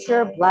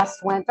premature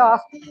blast went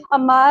off a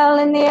mile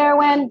in the air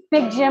when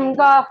Big Jim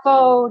Goff.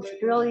 Oh,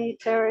 drill ye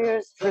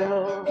terriers,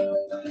 drill.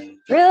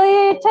 Drill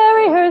ye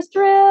terriers,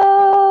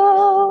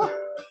 drill.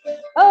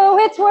 Oh,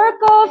 it's work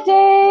all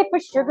day for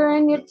sugar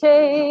in your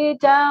tea,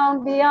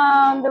 down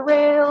beyond the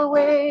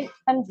railway,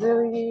 and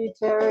drill ye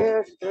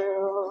terriers,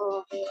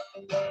 drill.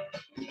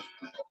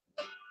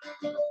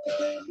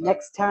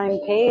 Next time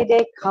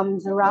payday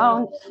comes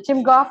around,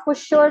 Jim Goff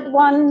was short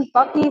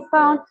 $1 he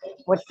found.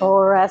 What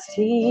for, asked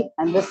he,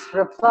 and this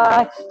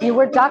reply: you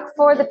were docked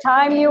for the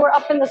time you were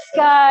up in the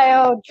sky.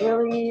 Oh,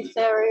 drill ye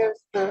terriers,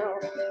 drill.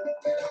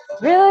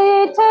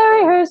 Drill ye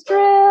terriers,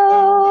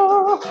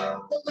 drill.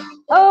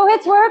 Oh,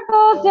 it's work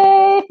all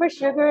day for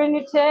sugar in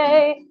your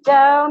tea,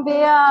 down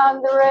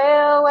beyond the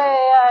railway,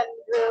 and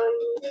drill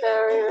ye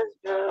terriers,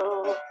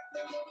 drill.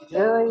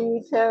 Drill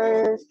ye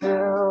terriers,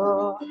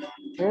 drill.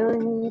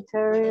 Drill ye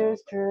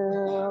terriers,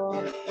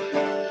 drill.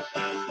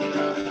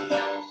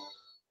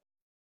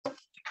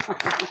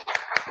 Thank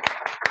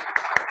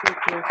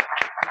you.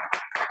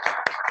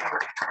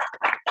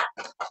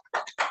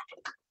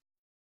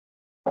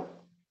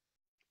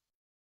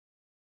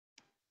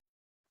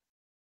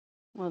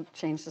 We'll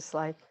change the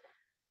slide.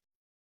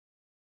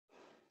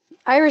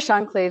 Irish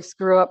enclaves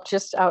grew up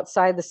just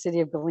outside the city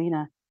of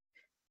Galena.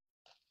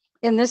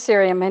 In this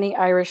area, many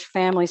Irish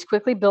families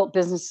quickly built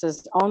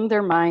businesses, owned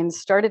their mines,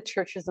 started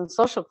churches and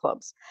social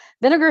clubs.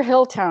 Vinegar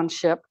Hill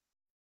Township,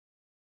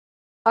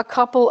 a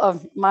couple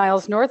of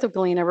miles north of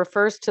Galena,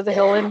 refers to the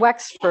hill in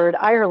Wexford,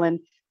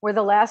 Ireland, where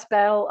the last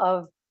battle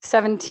of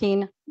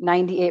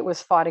 1798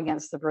 was fought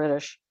against the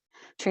British.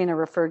 Trina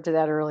referred to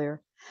that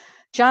earlier.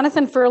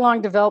 Jonathan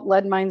Furlong developed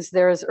lead mines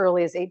there as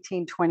early as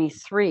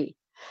 1823.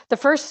 The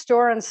first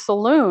store and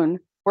saloon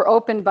were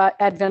opened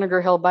at Vinegar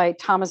Hill by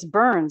Thomas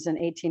Burns in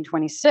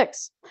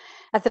 1826.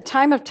 At the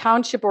time of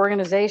township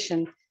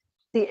organization,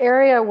 the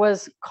area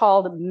was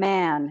called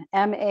Mann,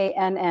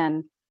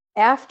 M-A-N-N,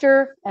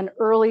 after an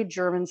early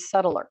German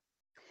settler.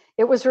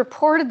 It was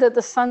reported that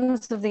the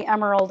Sons of the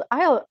Emerald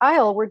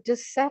Isle were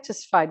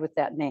dissatisfied with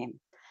that name.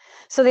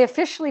 So they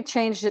officially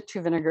changed it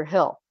to Vinegar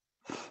Hill.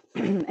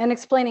 And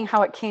explaining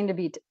how it came to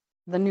be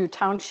the new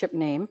township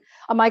name,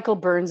 Michael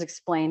Burns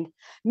explained,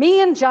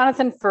 me and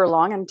Jonathan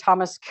Furlong and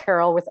Thomas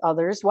Carroll with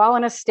others, while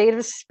in a state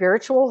of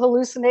spiritual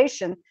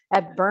hallucination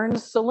at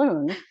Burns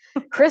Saloon,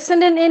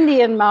 christened an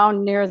Indian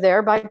mound near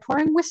there by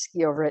pouring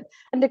whiskey over it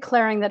and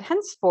declaring that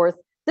henceforth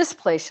this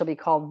place shall be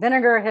called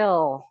Vinegar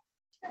Hill.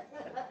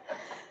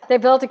 They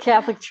built a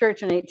Catholic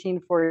church in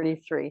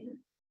 1843.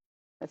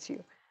 That's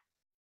you.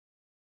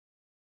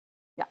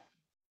 Yeah.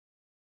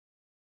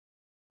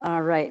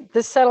 All right.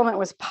 This settlement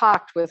was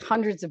pocked with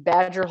hundreds of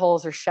badger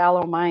holes or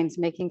shallow mines,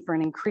 making for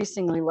an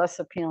increasingly less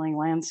appealing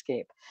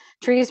landscape.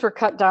 Trees were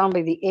cut down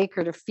by the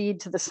acre to feed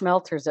to the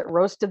smelters that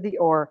roasted the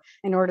ore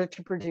in order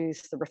to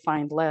produce the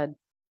refined lead.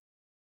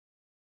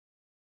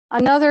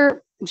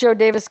 Another Joe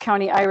Davis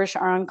County Irish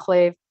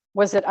enclave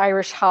was at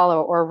Irish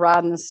Hollow or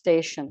Rodden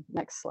Station.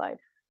 Next slide.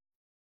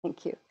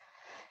 Thank you.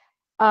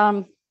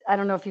 I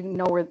don't know if you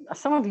know where,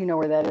 some of you know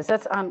where that is.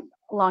 That's on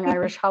along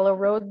Irish Hollow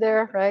Road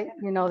there, right?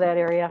 You know that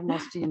area.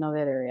 Most of you know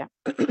that area.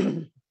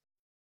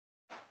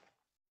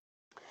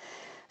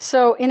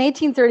 So in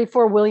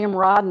 1834, William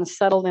Rodden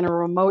settled in a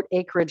remote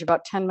acreage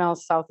about 10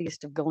 miles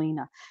southeast of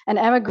Galena. An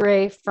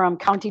emigre from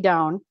County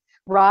Down,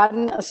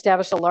 Rodden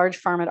established a large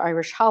farm at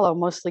Irish Hollow,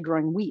 mostly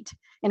growing wheat.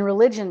 In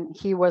religion,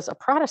 he was a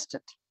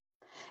Protestant.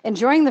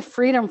 Enjoying the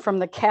freedom from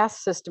the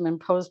caste system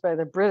imposed by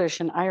the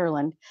British in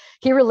Ireland,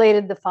 he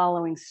related the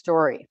following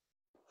story.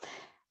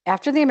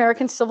 After the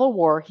American Civil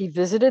War, he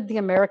visited the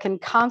American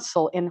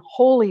consul in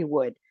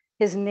Holywood,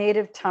 his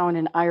native town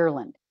in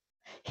Ireland.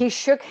 He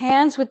shook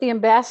hands with the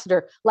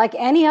ambassador like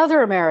any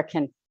other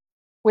American,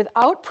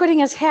 without putting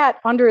his hat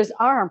under his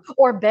arm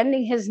or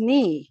bending his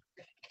knee,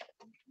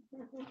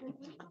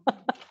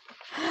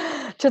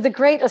 to the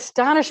great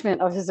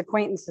astonishment of his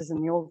acquaintances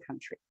in the old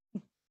country.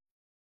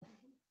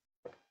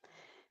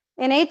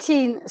 In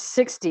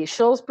 1860,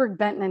 Shullsburg,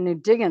 Benton, and New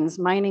Diggins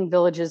mining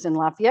villages in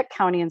Lafayette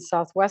County in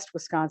southwest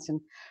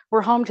Wisconsin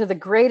were home to the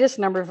greatest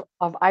number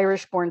of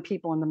Irish-born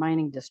people in the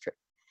mining district.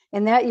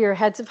 In that year,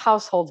 heads of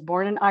households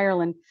born in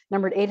Ireland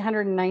numbered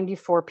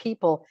 894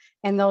 people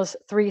in those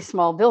three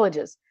small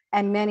villages.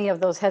 And many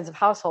of those heads of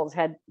households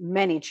had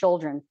many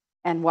children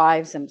and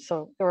wives, and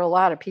so there were a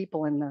lot of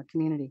people in the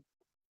community.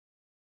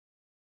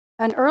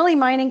 An early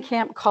mining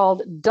camp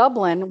called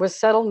Dublin was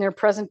settled near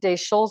present-day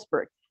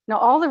Shullsburg. Now,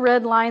 all the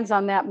red lines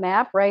on that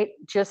map, right,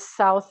 just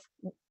south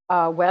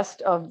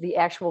west of the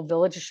actual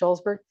village of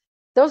Shullsburg,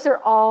 those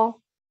are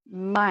all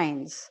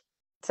mines.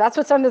 So that's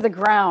what's under the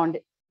ground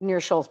near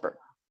Shullsburg.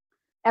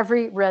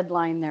 Every red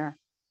line there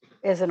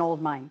is an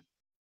old mine.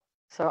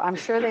 So I'm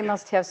sure they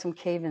must have some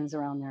cave-ins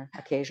around there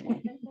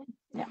occasionally.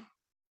 Yeah.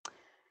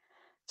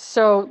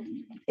 So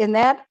in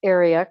that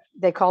area,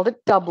 they called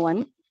it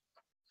Dublin.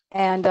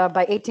 And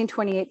by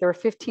 1828, there were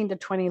 15 to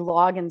 20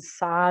 log and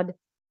sod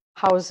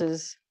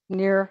houses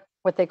near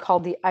what they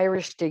called the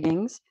Irish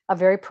diggings, a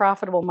very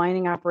profitable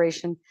mining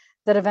operation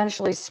that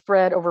eventually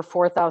spread over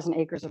 4,000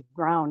 acres of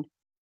ground.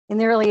 In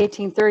the early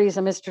 1830s,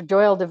 a Mr.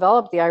 Doyle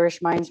developed the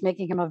Irish mines,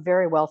 making him a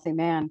very wealthy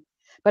man.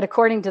 But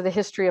according to the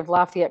history of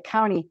Lafayette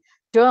County,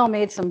 Doyle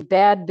made some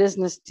bad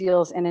business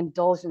deals and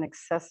indulged in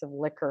excessive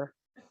liquor.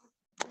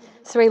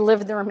 So he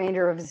lived the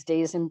remainder of his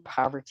days in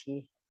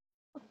poverty.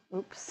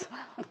 Oops.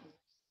 I'm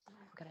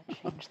going to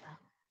change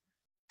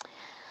that.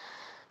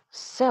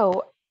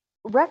 So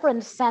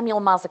Reverend Samuel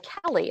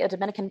Mazzucchelli, a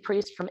Dominican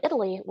priest from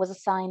Italy, was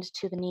assigned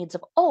to the needs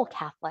of all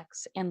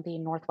Catholics in the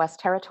Northwest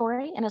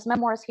Territory. In his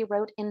memoirs, he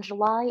wrote, in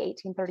July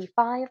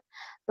 1835,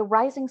 the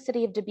rising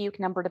city of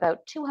Dubuque numbered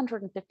about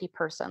 250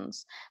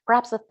 persons,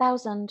 perhaps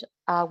 1,000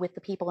 with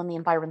the people in the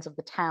environs of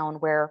the town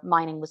where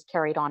mining was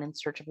carried on in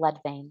search of lead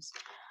veins.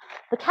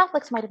 The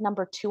Catholics might have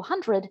numbered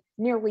 200,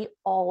 nearly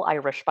all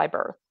Irish by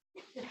birth.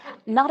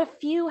 Not a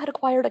few had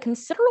acquired a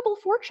considerable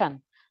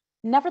fortune.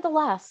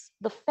 Nevertheless,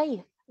 the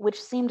faith,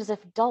 which seemed as if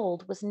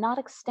dulled, was not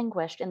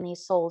extinguished in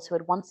these souls who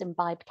had once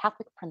imbibed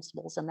Catholic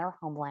principles in their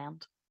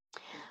homeland.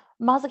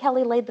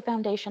 Mazzucchelli laid the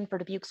foundation for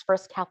Dubuque's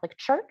first Catholic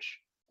church,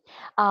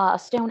 a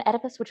stone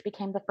edifice which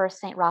became the first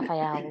St.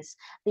 Raphael's.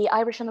 The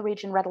Irish in the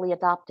region readily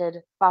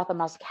adopted Father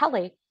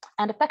Mazzucchelli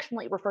and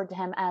affectionately referred to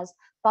him as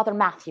Father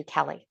Matthew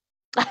Kelly.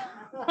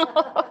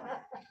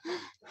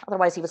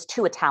 Otherwise, he was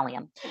too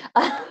Italian.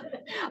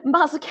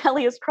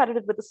 Mazzucchelli is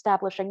credited with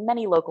establishing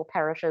many local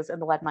parishes in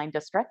the lead mine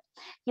district.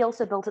 He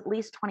also built at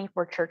least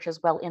 24 churches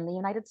while in the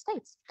United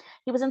States.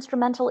 He was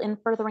instrumental in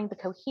furthering the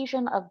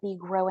cohesion of the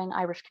growing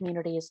Irish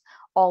communities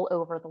all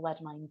over the lead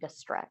mine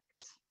district.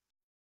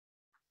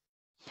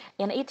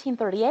 In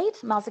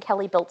 1838,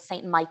 Mazzucchelli built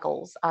St.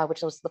 Michael's,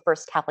 which was the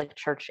first Catholic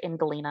church in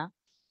Galena.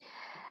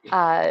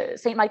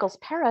 St. Michael's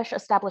Parish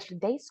established a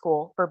day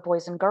school for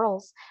boys and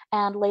girls,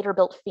 and later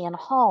built Fian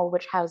Hall,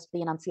 which housed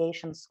the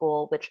Annunciation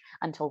School, which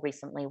until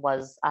recently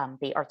was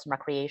the Arts and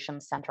Recreation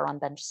Center on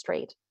Bench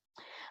Street.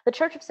 The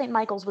Church of St.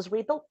 Michael's was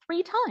rebuilt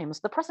 3 times.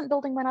 The present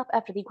building went up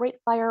after the Great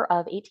Fire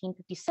of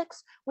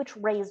 1856, which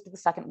razed the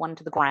second one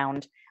to the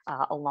ground,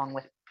 along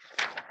with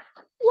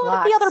a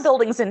lot of the other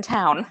buildings in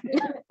town.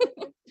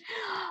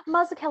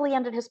 Mazzucchelli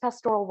ended his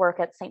pastoral work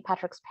at St.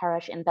 Patrick's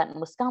Parish in Benton,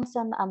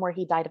 Wisconsin, where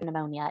he died of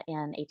pneumonia in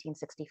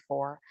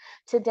 1864.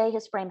 Today,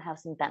 his frame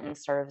house in Benton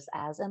serves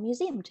as a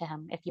museum to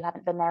him. If you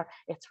haven't been there,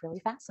 it's really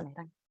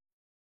fascinating.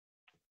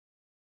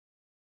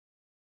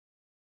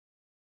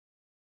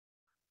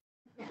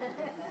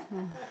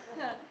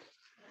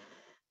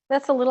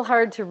 That's a little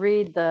hard to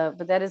read,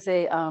 but that is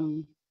a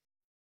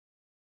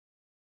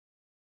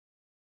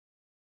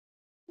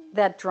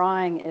that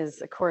drawing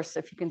is, of course,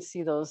 if you can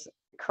see those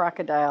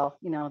crocodile,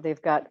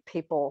 they've got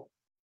papal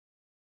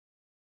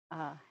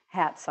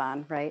hats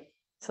on, right?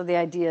 So the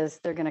idea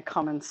is they're going to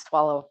come and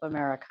swallow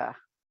America,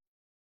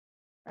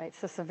 right?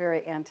 So it's a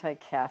very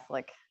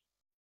anti-Catholic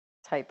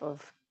type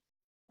of,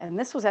 and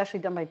this was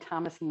actually done by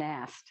Thomas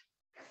Nast.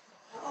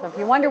 So if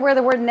you wonder where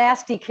the word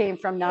nasty came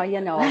from, now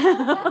you know.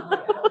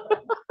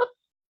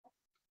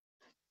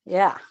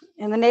 Yeah,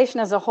 in the nation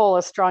as a whole,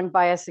 a strong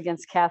bias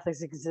against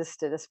Catholics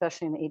existed,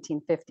 especially in the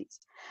 1850s.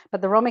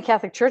 But the Roman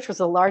Catholic Church was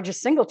the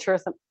largest single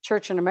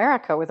church in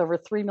America with over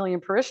 3 million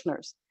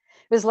parishioners.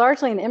 It was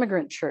largely an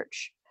immigrant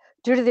church.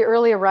 Due to the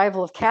early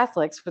arrival of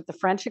Catholics with the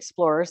French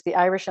explorers, the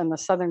Irish, and the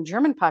Southern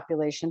German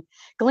population,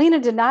 Galena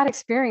did not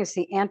experience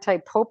the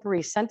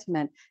anti-popery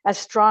sentiment as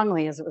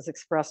strongly as it was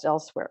expressed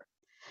elsewhere.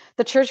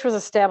 The church was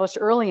established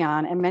early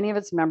on, and many of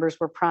its members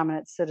were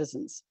prominent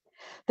citizens.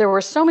 There were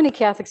so many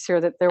Catholics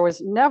here that there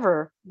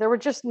were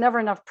just never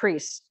enough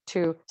priests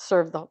to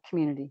serve the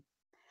community.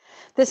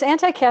 This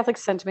anti-Catholic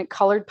sentiment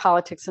colored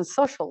politics and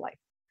social life.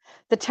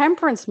 The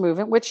temperance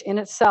movement, which in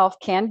itself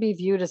can be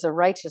viewed as a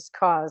righteous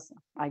cause,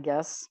 I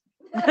guess.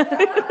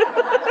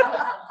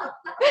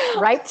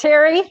 Right,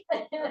 Terry?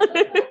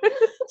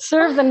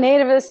 Served the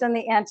nativists and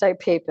the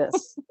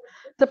anti-papists.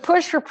 The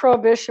push for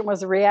prohibition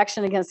was a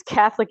reaction against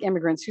Catholic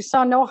immigrants who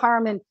saw no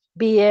harm in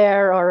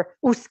bière or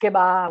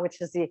uskeba, which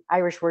is the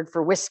Irish word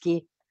for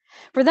whiskey.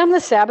 For them, the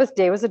Sabbath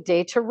day was a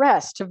day to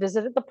rest, to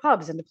visit at the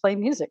pubs, and to play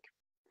music.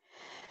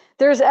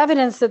 There is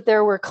evidence that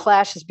there were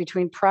clashes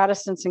between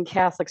Protestants and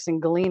Catholics in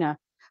Galena,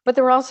 but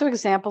there were also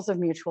examples of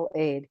mutual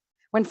aid.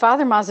 When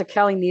Father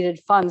Mazzucchelli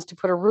needed funds to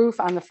put a roof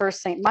on the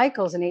first St.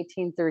 Michael's in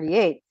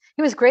 1838,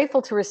 he was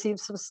grateful to receive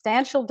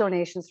substantial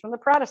donations from the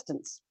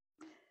Protestants.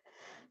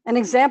 An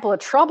example of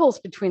troubles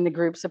between the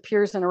groups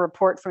appears in a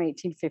report from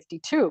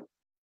 1852.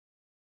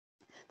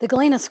 The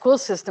Galena school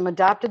system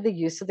adopted the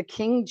use of the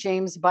King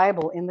James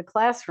Bible in the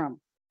classroom.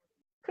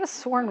 Could have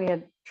sworn we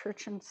had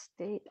church and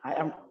state.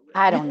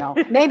 I don't know.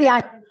 Maybe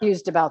I'm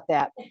confused about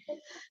that.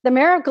 The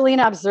mayor of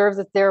Galena observed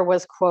that there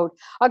was, quote,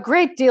 a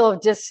great deal of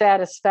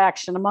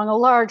dissatisfaction among a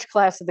large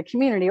class of the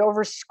community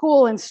over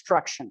school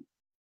instruction.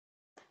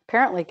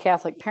 Apparently,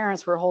 Catholic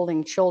parents were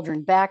holding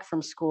children back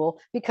from school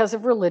because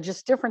of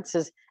religious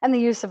differences and the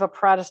use of a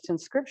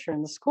Protestant scripture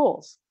in the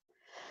schools.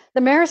 The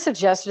mayor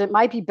suggested it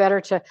might be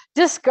better to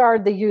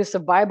discard the use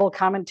of Bible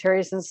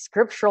commentaries and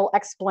scriptural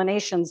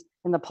explanations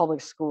in the public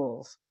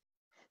schools.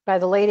 By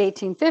the late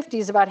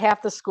 1850s, about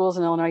half the schools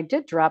in Illinois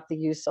did drop the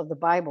use of the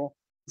Bible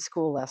in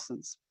school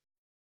lessons.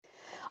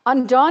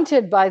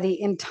 Undaunted by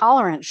the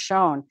intolerance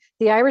shown,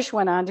 the Irish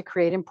went on to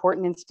create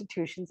important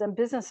institutions and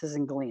businesses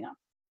in Galena.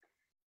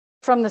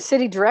 From the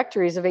city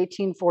directories of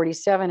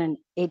 1847 and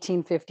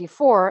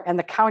 1854 and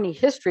the county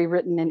history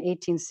written in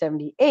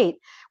 1878,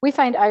 we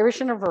find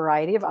Irish in a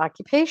variety of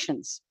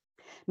occupations.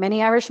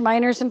 Many Irish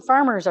miners and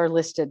farmers are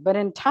listed, but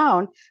in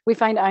town, we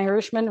find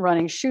Irishmen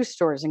running shoe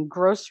stores and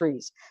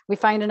groceries. We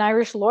find an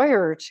Irish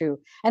lawyer or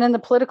two, and in the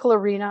political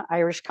arena,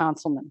 Irish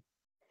councilmen.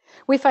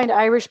 We find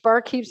Irish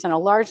barkeeps and a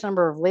large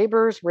number of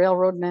laborers,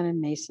 railroad men,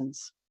 and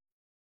masons.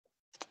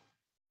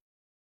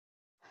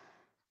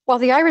 While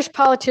the Irish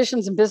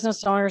politicians and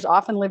business owners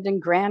often lived in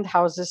grand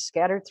houses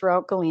scattered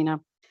throughout Galena,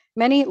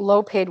 many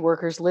low-paid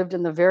workers lived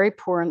in the very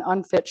poor and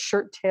unfit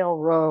Shirt Tail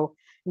Row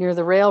near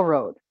the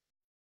railroad.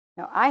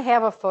 Now, I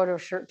have a photo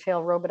of Shirt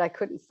Tail Row, but I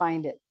couldn't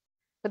find it.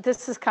 But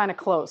this is kind of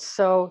close.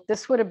 So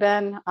this would have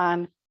been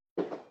on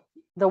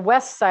the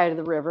west side of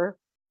the river,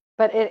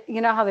 but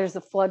you know how there's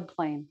a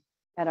floodplain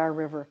at our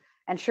river,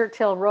 and Shirt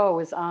Tail Row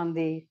is on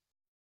the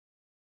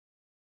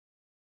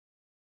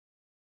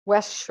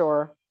west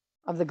shore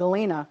of the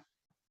Galena,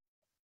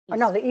 or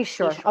no, the east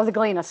shore of the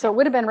Galena. So it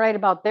would have been right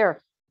about there,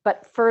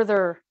 but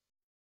further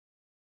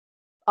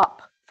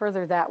up,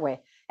 further that way.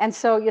 And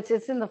so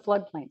it's in the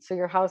floodplain. So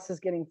your house is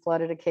getting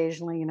flooded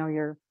occasionally, you know,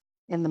 you're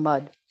in the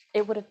mud.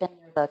 It would have been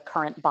near the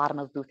current bottom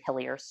of Booth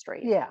Hillier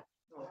Street. Yeah,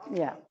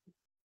 yeah.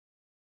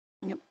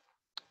 Yep.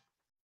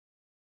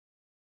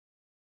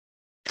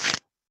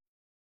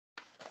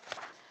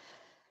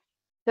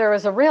 There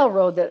was a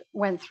railroad that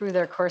went through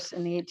their course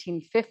in the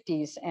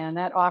 1850s, and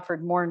that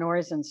offered more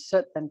noise and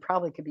soot than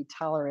probably could be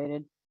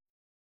tolerated.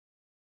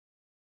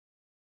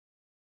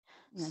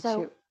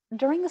 So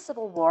during the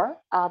Civil War,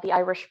 the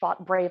Irish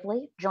fought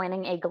bravely,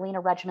 joining a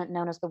Galena regiment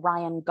known as the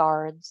Ryan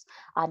Guards,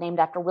 named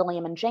after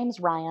William and James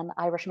Ryan,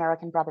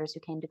 Irish-American brothers who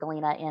came to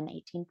Galena in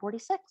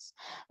 1846.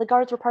 The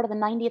Guards were part of the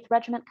 90th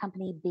Regiment,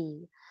 Company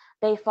B.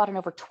 They fought in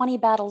over 20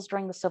 battles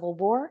during the Civil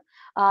War,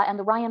 and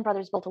the Ryan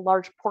brothers built a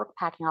large pork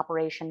packing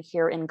operation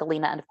here in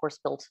Galena, and of course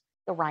built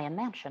the Ryan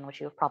Mansion,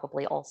 which you have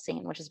probably all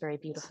seen, which is very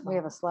beautiful. We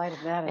have a slide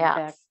of that, in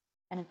fact.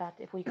 And in fact,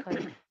 if we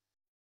could,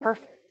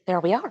 perfect, there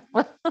we are.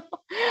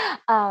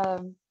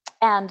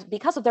 And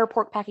because of their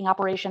pork packing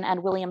operation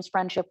and William's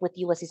friendship with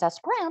Ulysses S.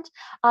 Grant,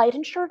 it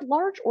ensured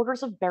large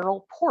orders of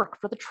barrel pork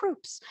for the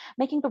troops,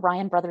 making the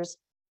Ryan brothers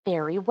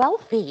very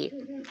wealthy.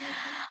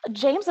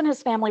 James and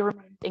his family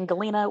remained in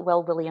Galena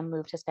while William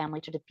moved his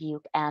family to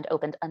Dubuque and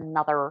opened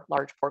another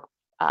large pork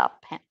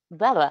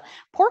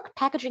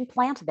packaging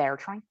plant there.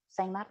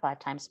 Saying that 5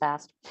 times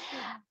fast.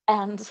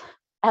 And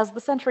as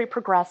the century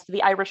progressed,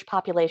 the Irish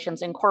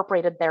populations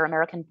incorporated their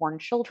American-born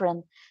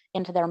children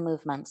into their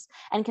movements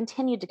and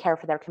continued to care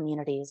for their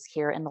communities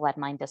here in the Lead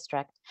Mine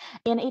District.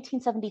 In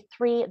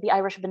 1873, the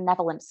Irish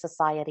Benevolent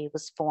Society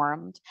was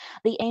formed.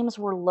 The aims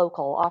were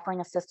local,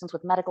 offering assistance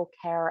with medical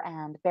care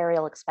and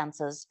burial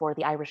expenses for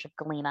the Irish of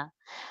Galena.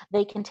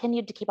 They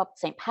continued to keep up the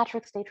St.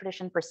 Patrick's Day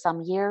tradition for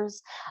some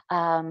years,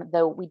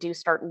 though we do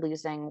start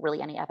losing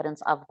really any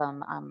evidence of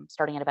them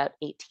starting at about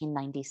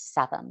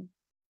 1897.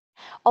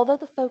 Although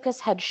the focus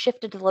had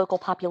shifted to the local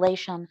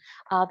population,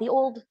 the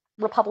old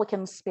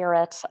Republican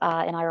spirit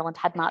in Ireland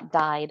had not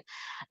died.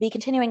 The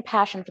continuing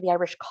passion for the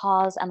Irish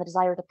cause and the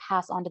desire to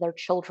pass on to their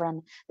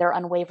children their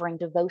unwavering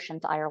devotion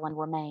to Ireland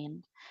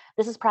remained.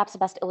 This is perhaps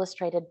best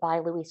illustrated by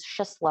Louis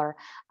Schisler,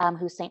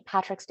 whose St.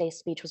 Patrick's Day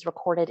speech was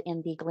recorded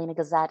in the Galena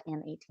Gazette in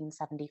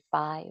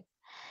 1875.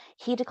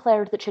 He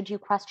declared that should you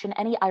question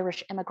any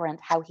Irish immigrant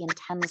how he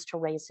intends to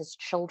raise his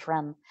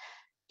children,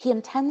 he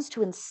intends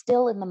to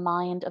instill in the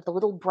mind of the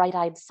little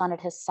bright-eyed son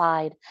at his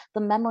side the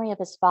memory of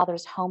his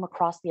father's home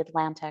across the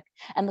Atlantic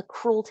and the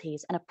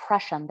cruelties and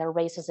oppression their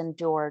race has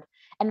endured,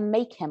 and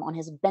make him on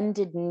his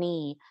bended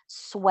knee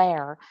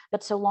swear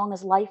that so long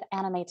as life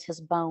animates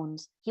his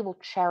bones, he will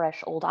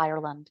cherish old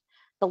Ireland,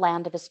 the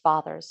land of his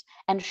fathers,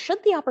 and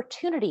should the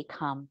opportunity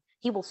come,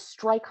 he will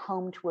strike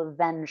home to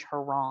avenge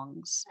her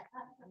wrongs.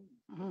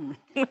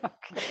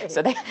 Okay.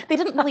 So they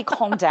didn't really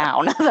calm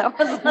down.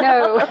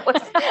 No.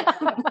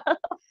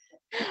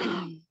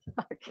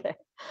 Okay.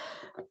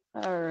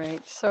 All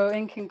right. So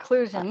in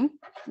conclusion,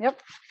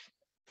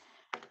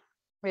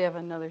 we have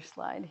another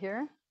slide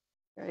here.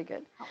 Very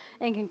good.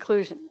 In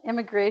conclusion,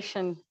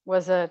 immigration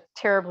was a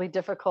terribly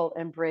difficult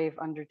and brave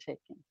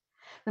undertaking.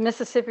 The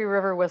Mississippi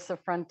River was the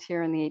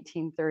frontier in the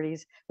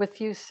 1830s, with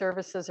few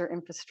services or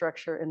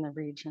infrastructure in the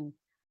region.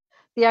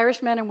 The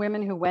Irish men and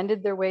women who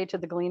wended their way to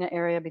the Galena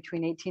area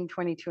between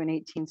 1822 and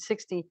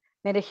 1860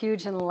 made a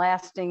huge and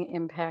lasting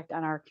impact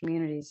on our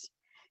communities.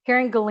 Here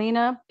in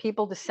Galena,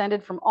 people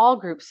descended from all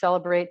groups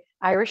celebrate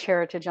Irish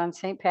heritage on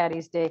St.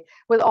 Paddy's Day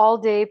with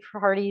all-day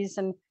parties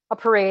and a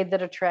parade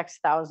that attracts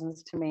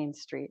thousands to Main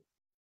Street.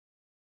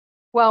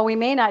 While we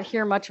may not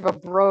hear much of a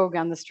brogue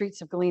on the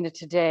streets of Galena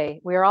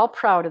today, we are all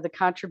proud of the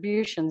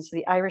contributions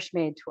the Irish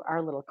made to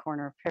our little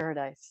corner of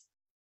paradise.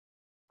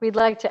 We'd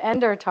like to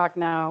end our talk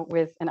now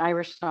with an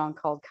Irish song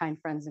called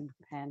Kind Friends and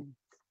Companions.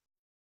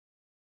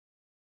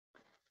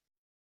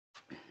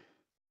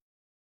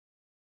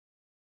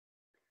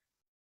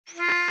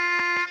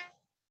 I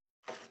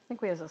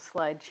think we have a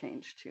slide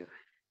change too.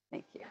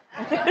 Thank you.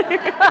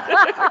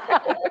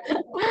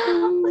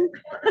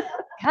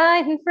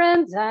 Kind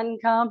friends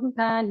and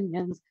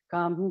companions,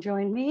 come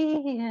join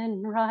me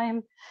in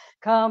rhyme.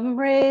 Come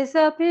raise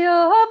up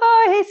your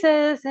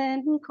voices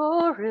in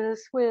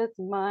chorus with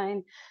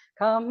mine.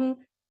 Come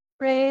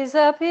raise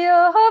up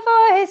your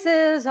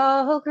voices,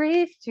 all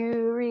grief to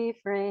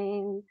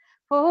refrain.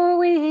 For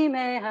we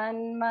may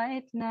and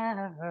might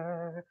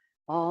never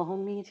all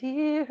meet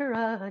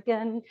here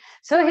again.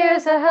 So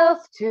here's a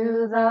health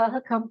to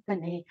the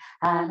company,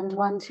 and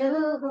one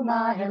to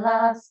my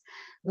lass.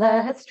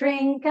 Let's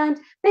drink and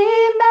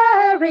be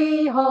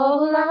merry,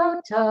 all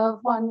out of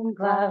one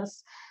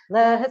glass.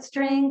 Let's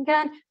drink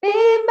and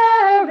be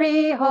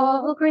merry,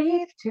 all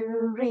grief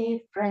to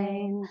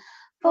refrain.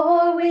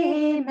 For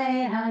we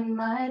may and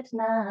might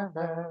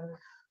never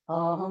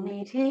all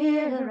meet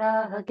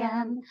here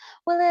again.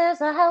 Well,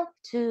 there's a health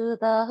to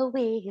the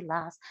wee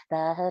lass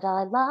that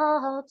I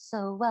love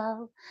so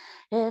well.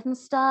 In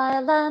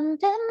style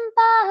and in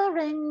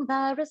bearing,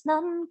 there is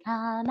none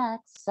can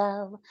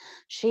excel.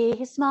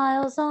 She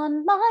smiles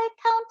on my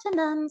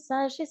countenance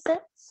as she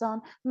sits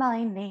on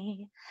my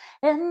knee.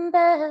 In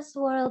this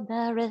world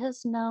there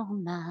is no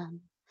man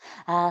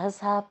as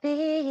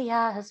happy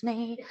as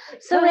me.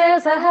 So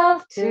here's a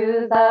health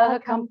to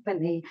the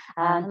company,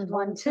 and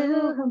one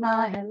to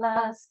my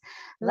lass.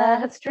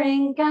 Let's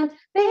drink and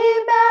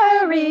be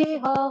merry,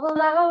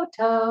 all out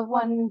of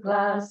one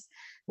glass.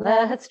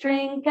 Let's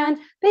drink and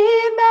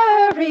be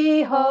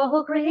merry,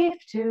 all grief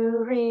to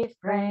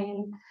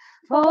refrain.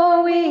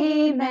 For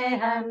we may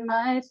and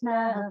might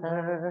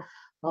never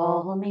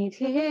all meet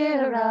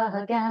here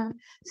again.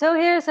 So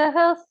here's a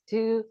health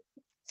to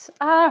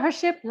our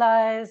ship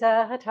lies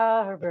at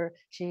harbor,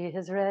 she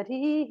is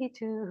ready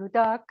to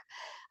dock.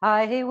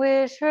 I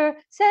wish her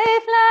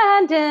safe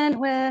landing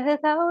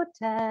without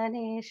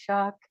any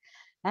shock.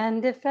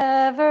 And if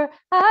ever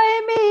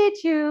I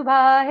meet you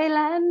by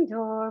land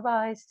or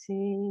by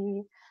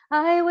sea,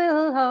 I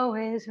will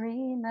always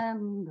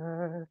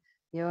remember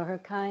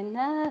your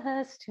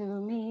kindness to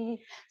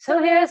me.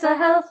 So here's a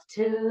health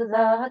to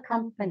the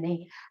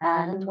company,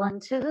 and one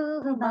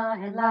to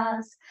my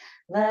lass.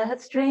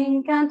 Let's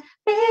drink and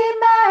be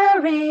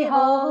merry,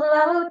 all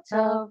out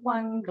of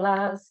one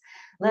glass.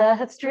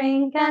 Let's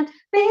drink and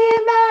be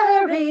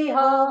merry,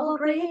 all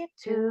grief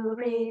to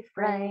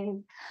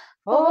refrain.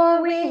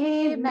 For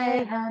we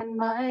may and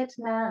might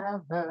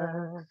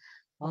never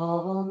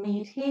all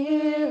meet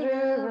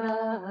here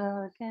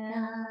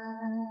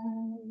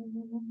again.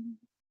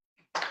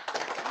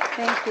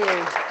 Thank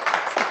you.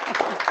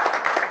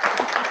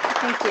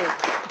 Thank you.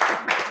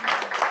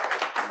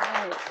 All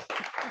right.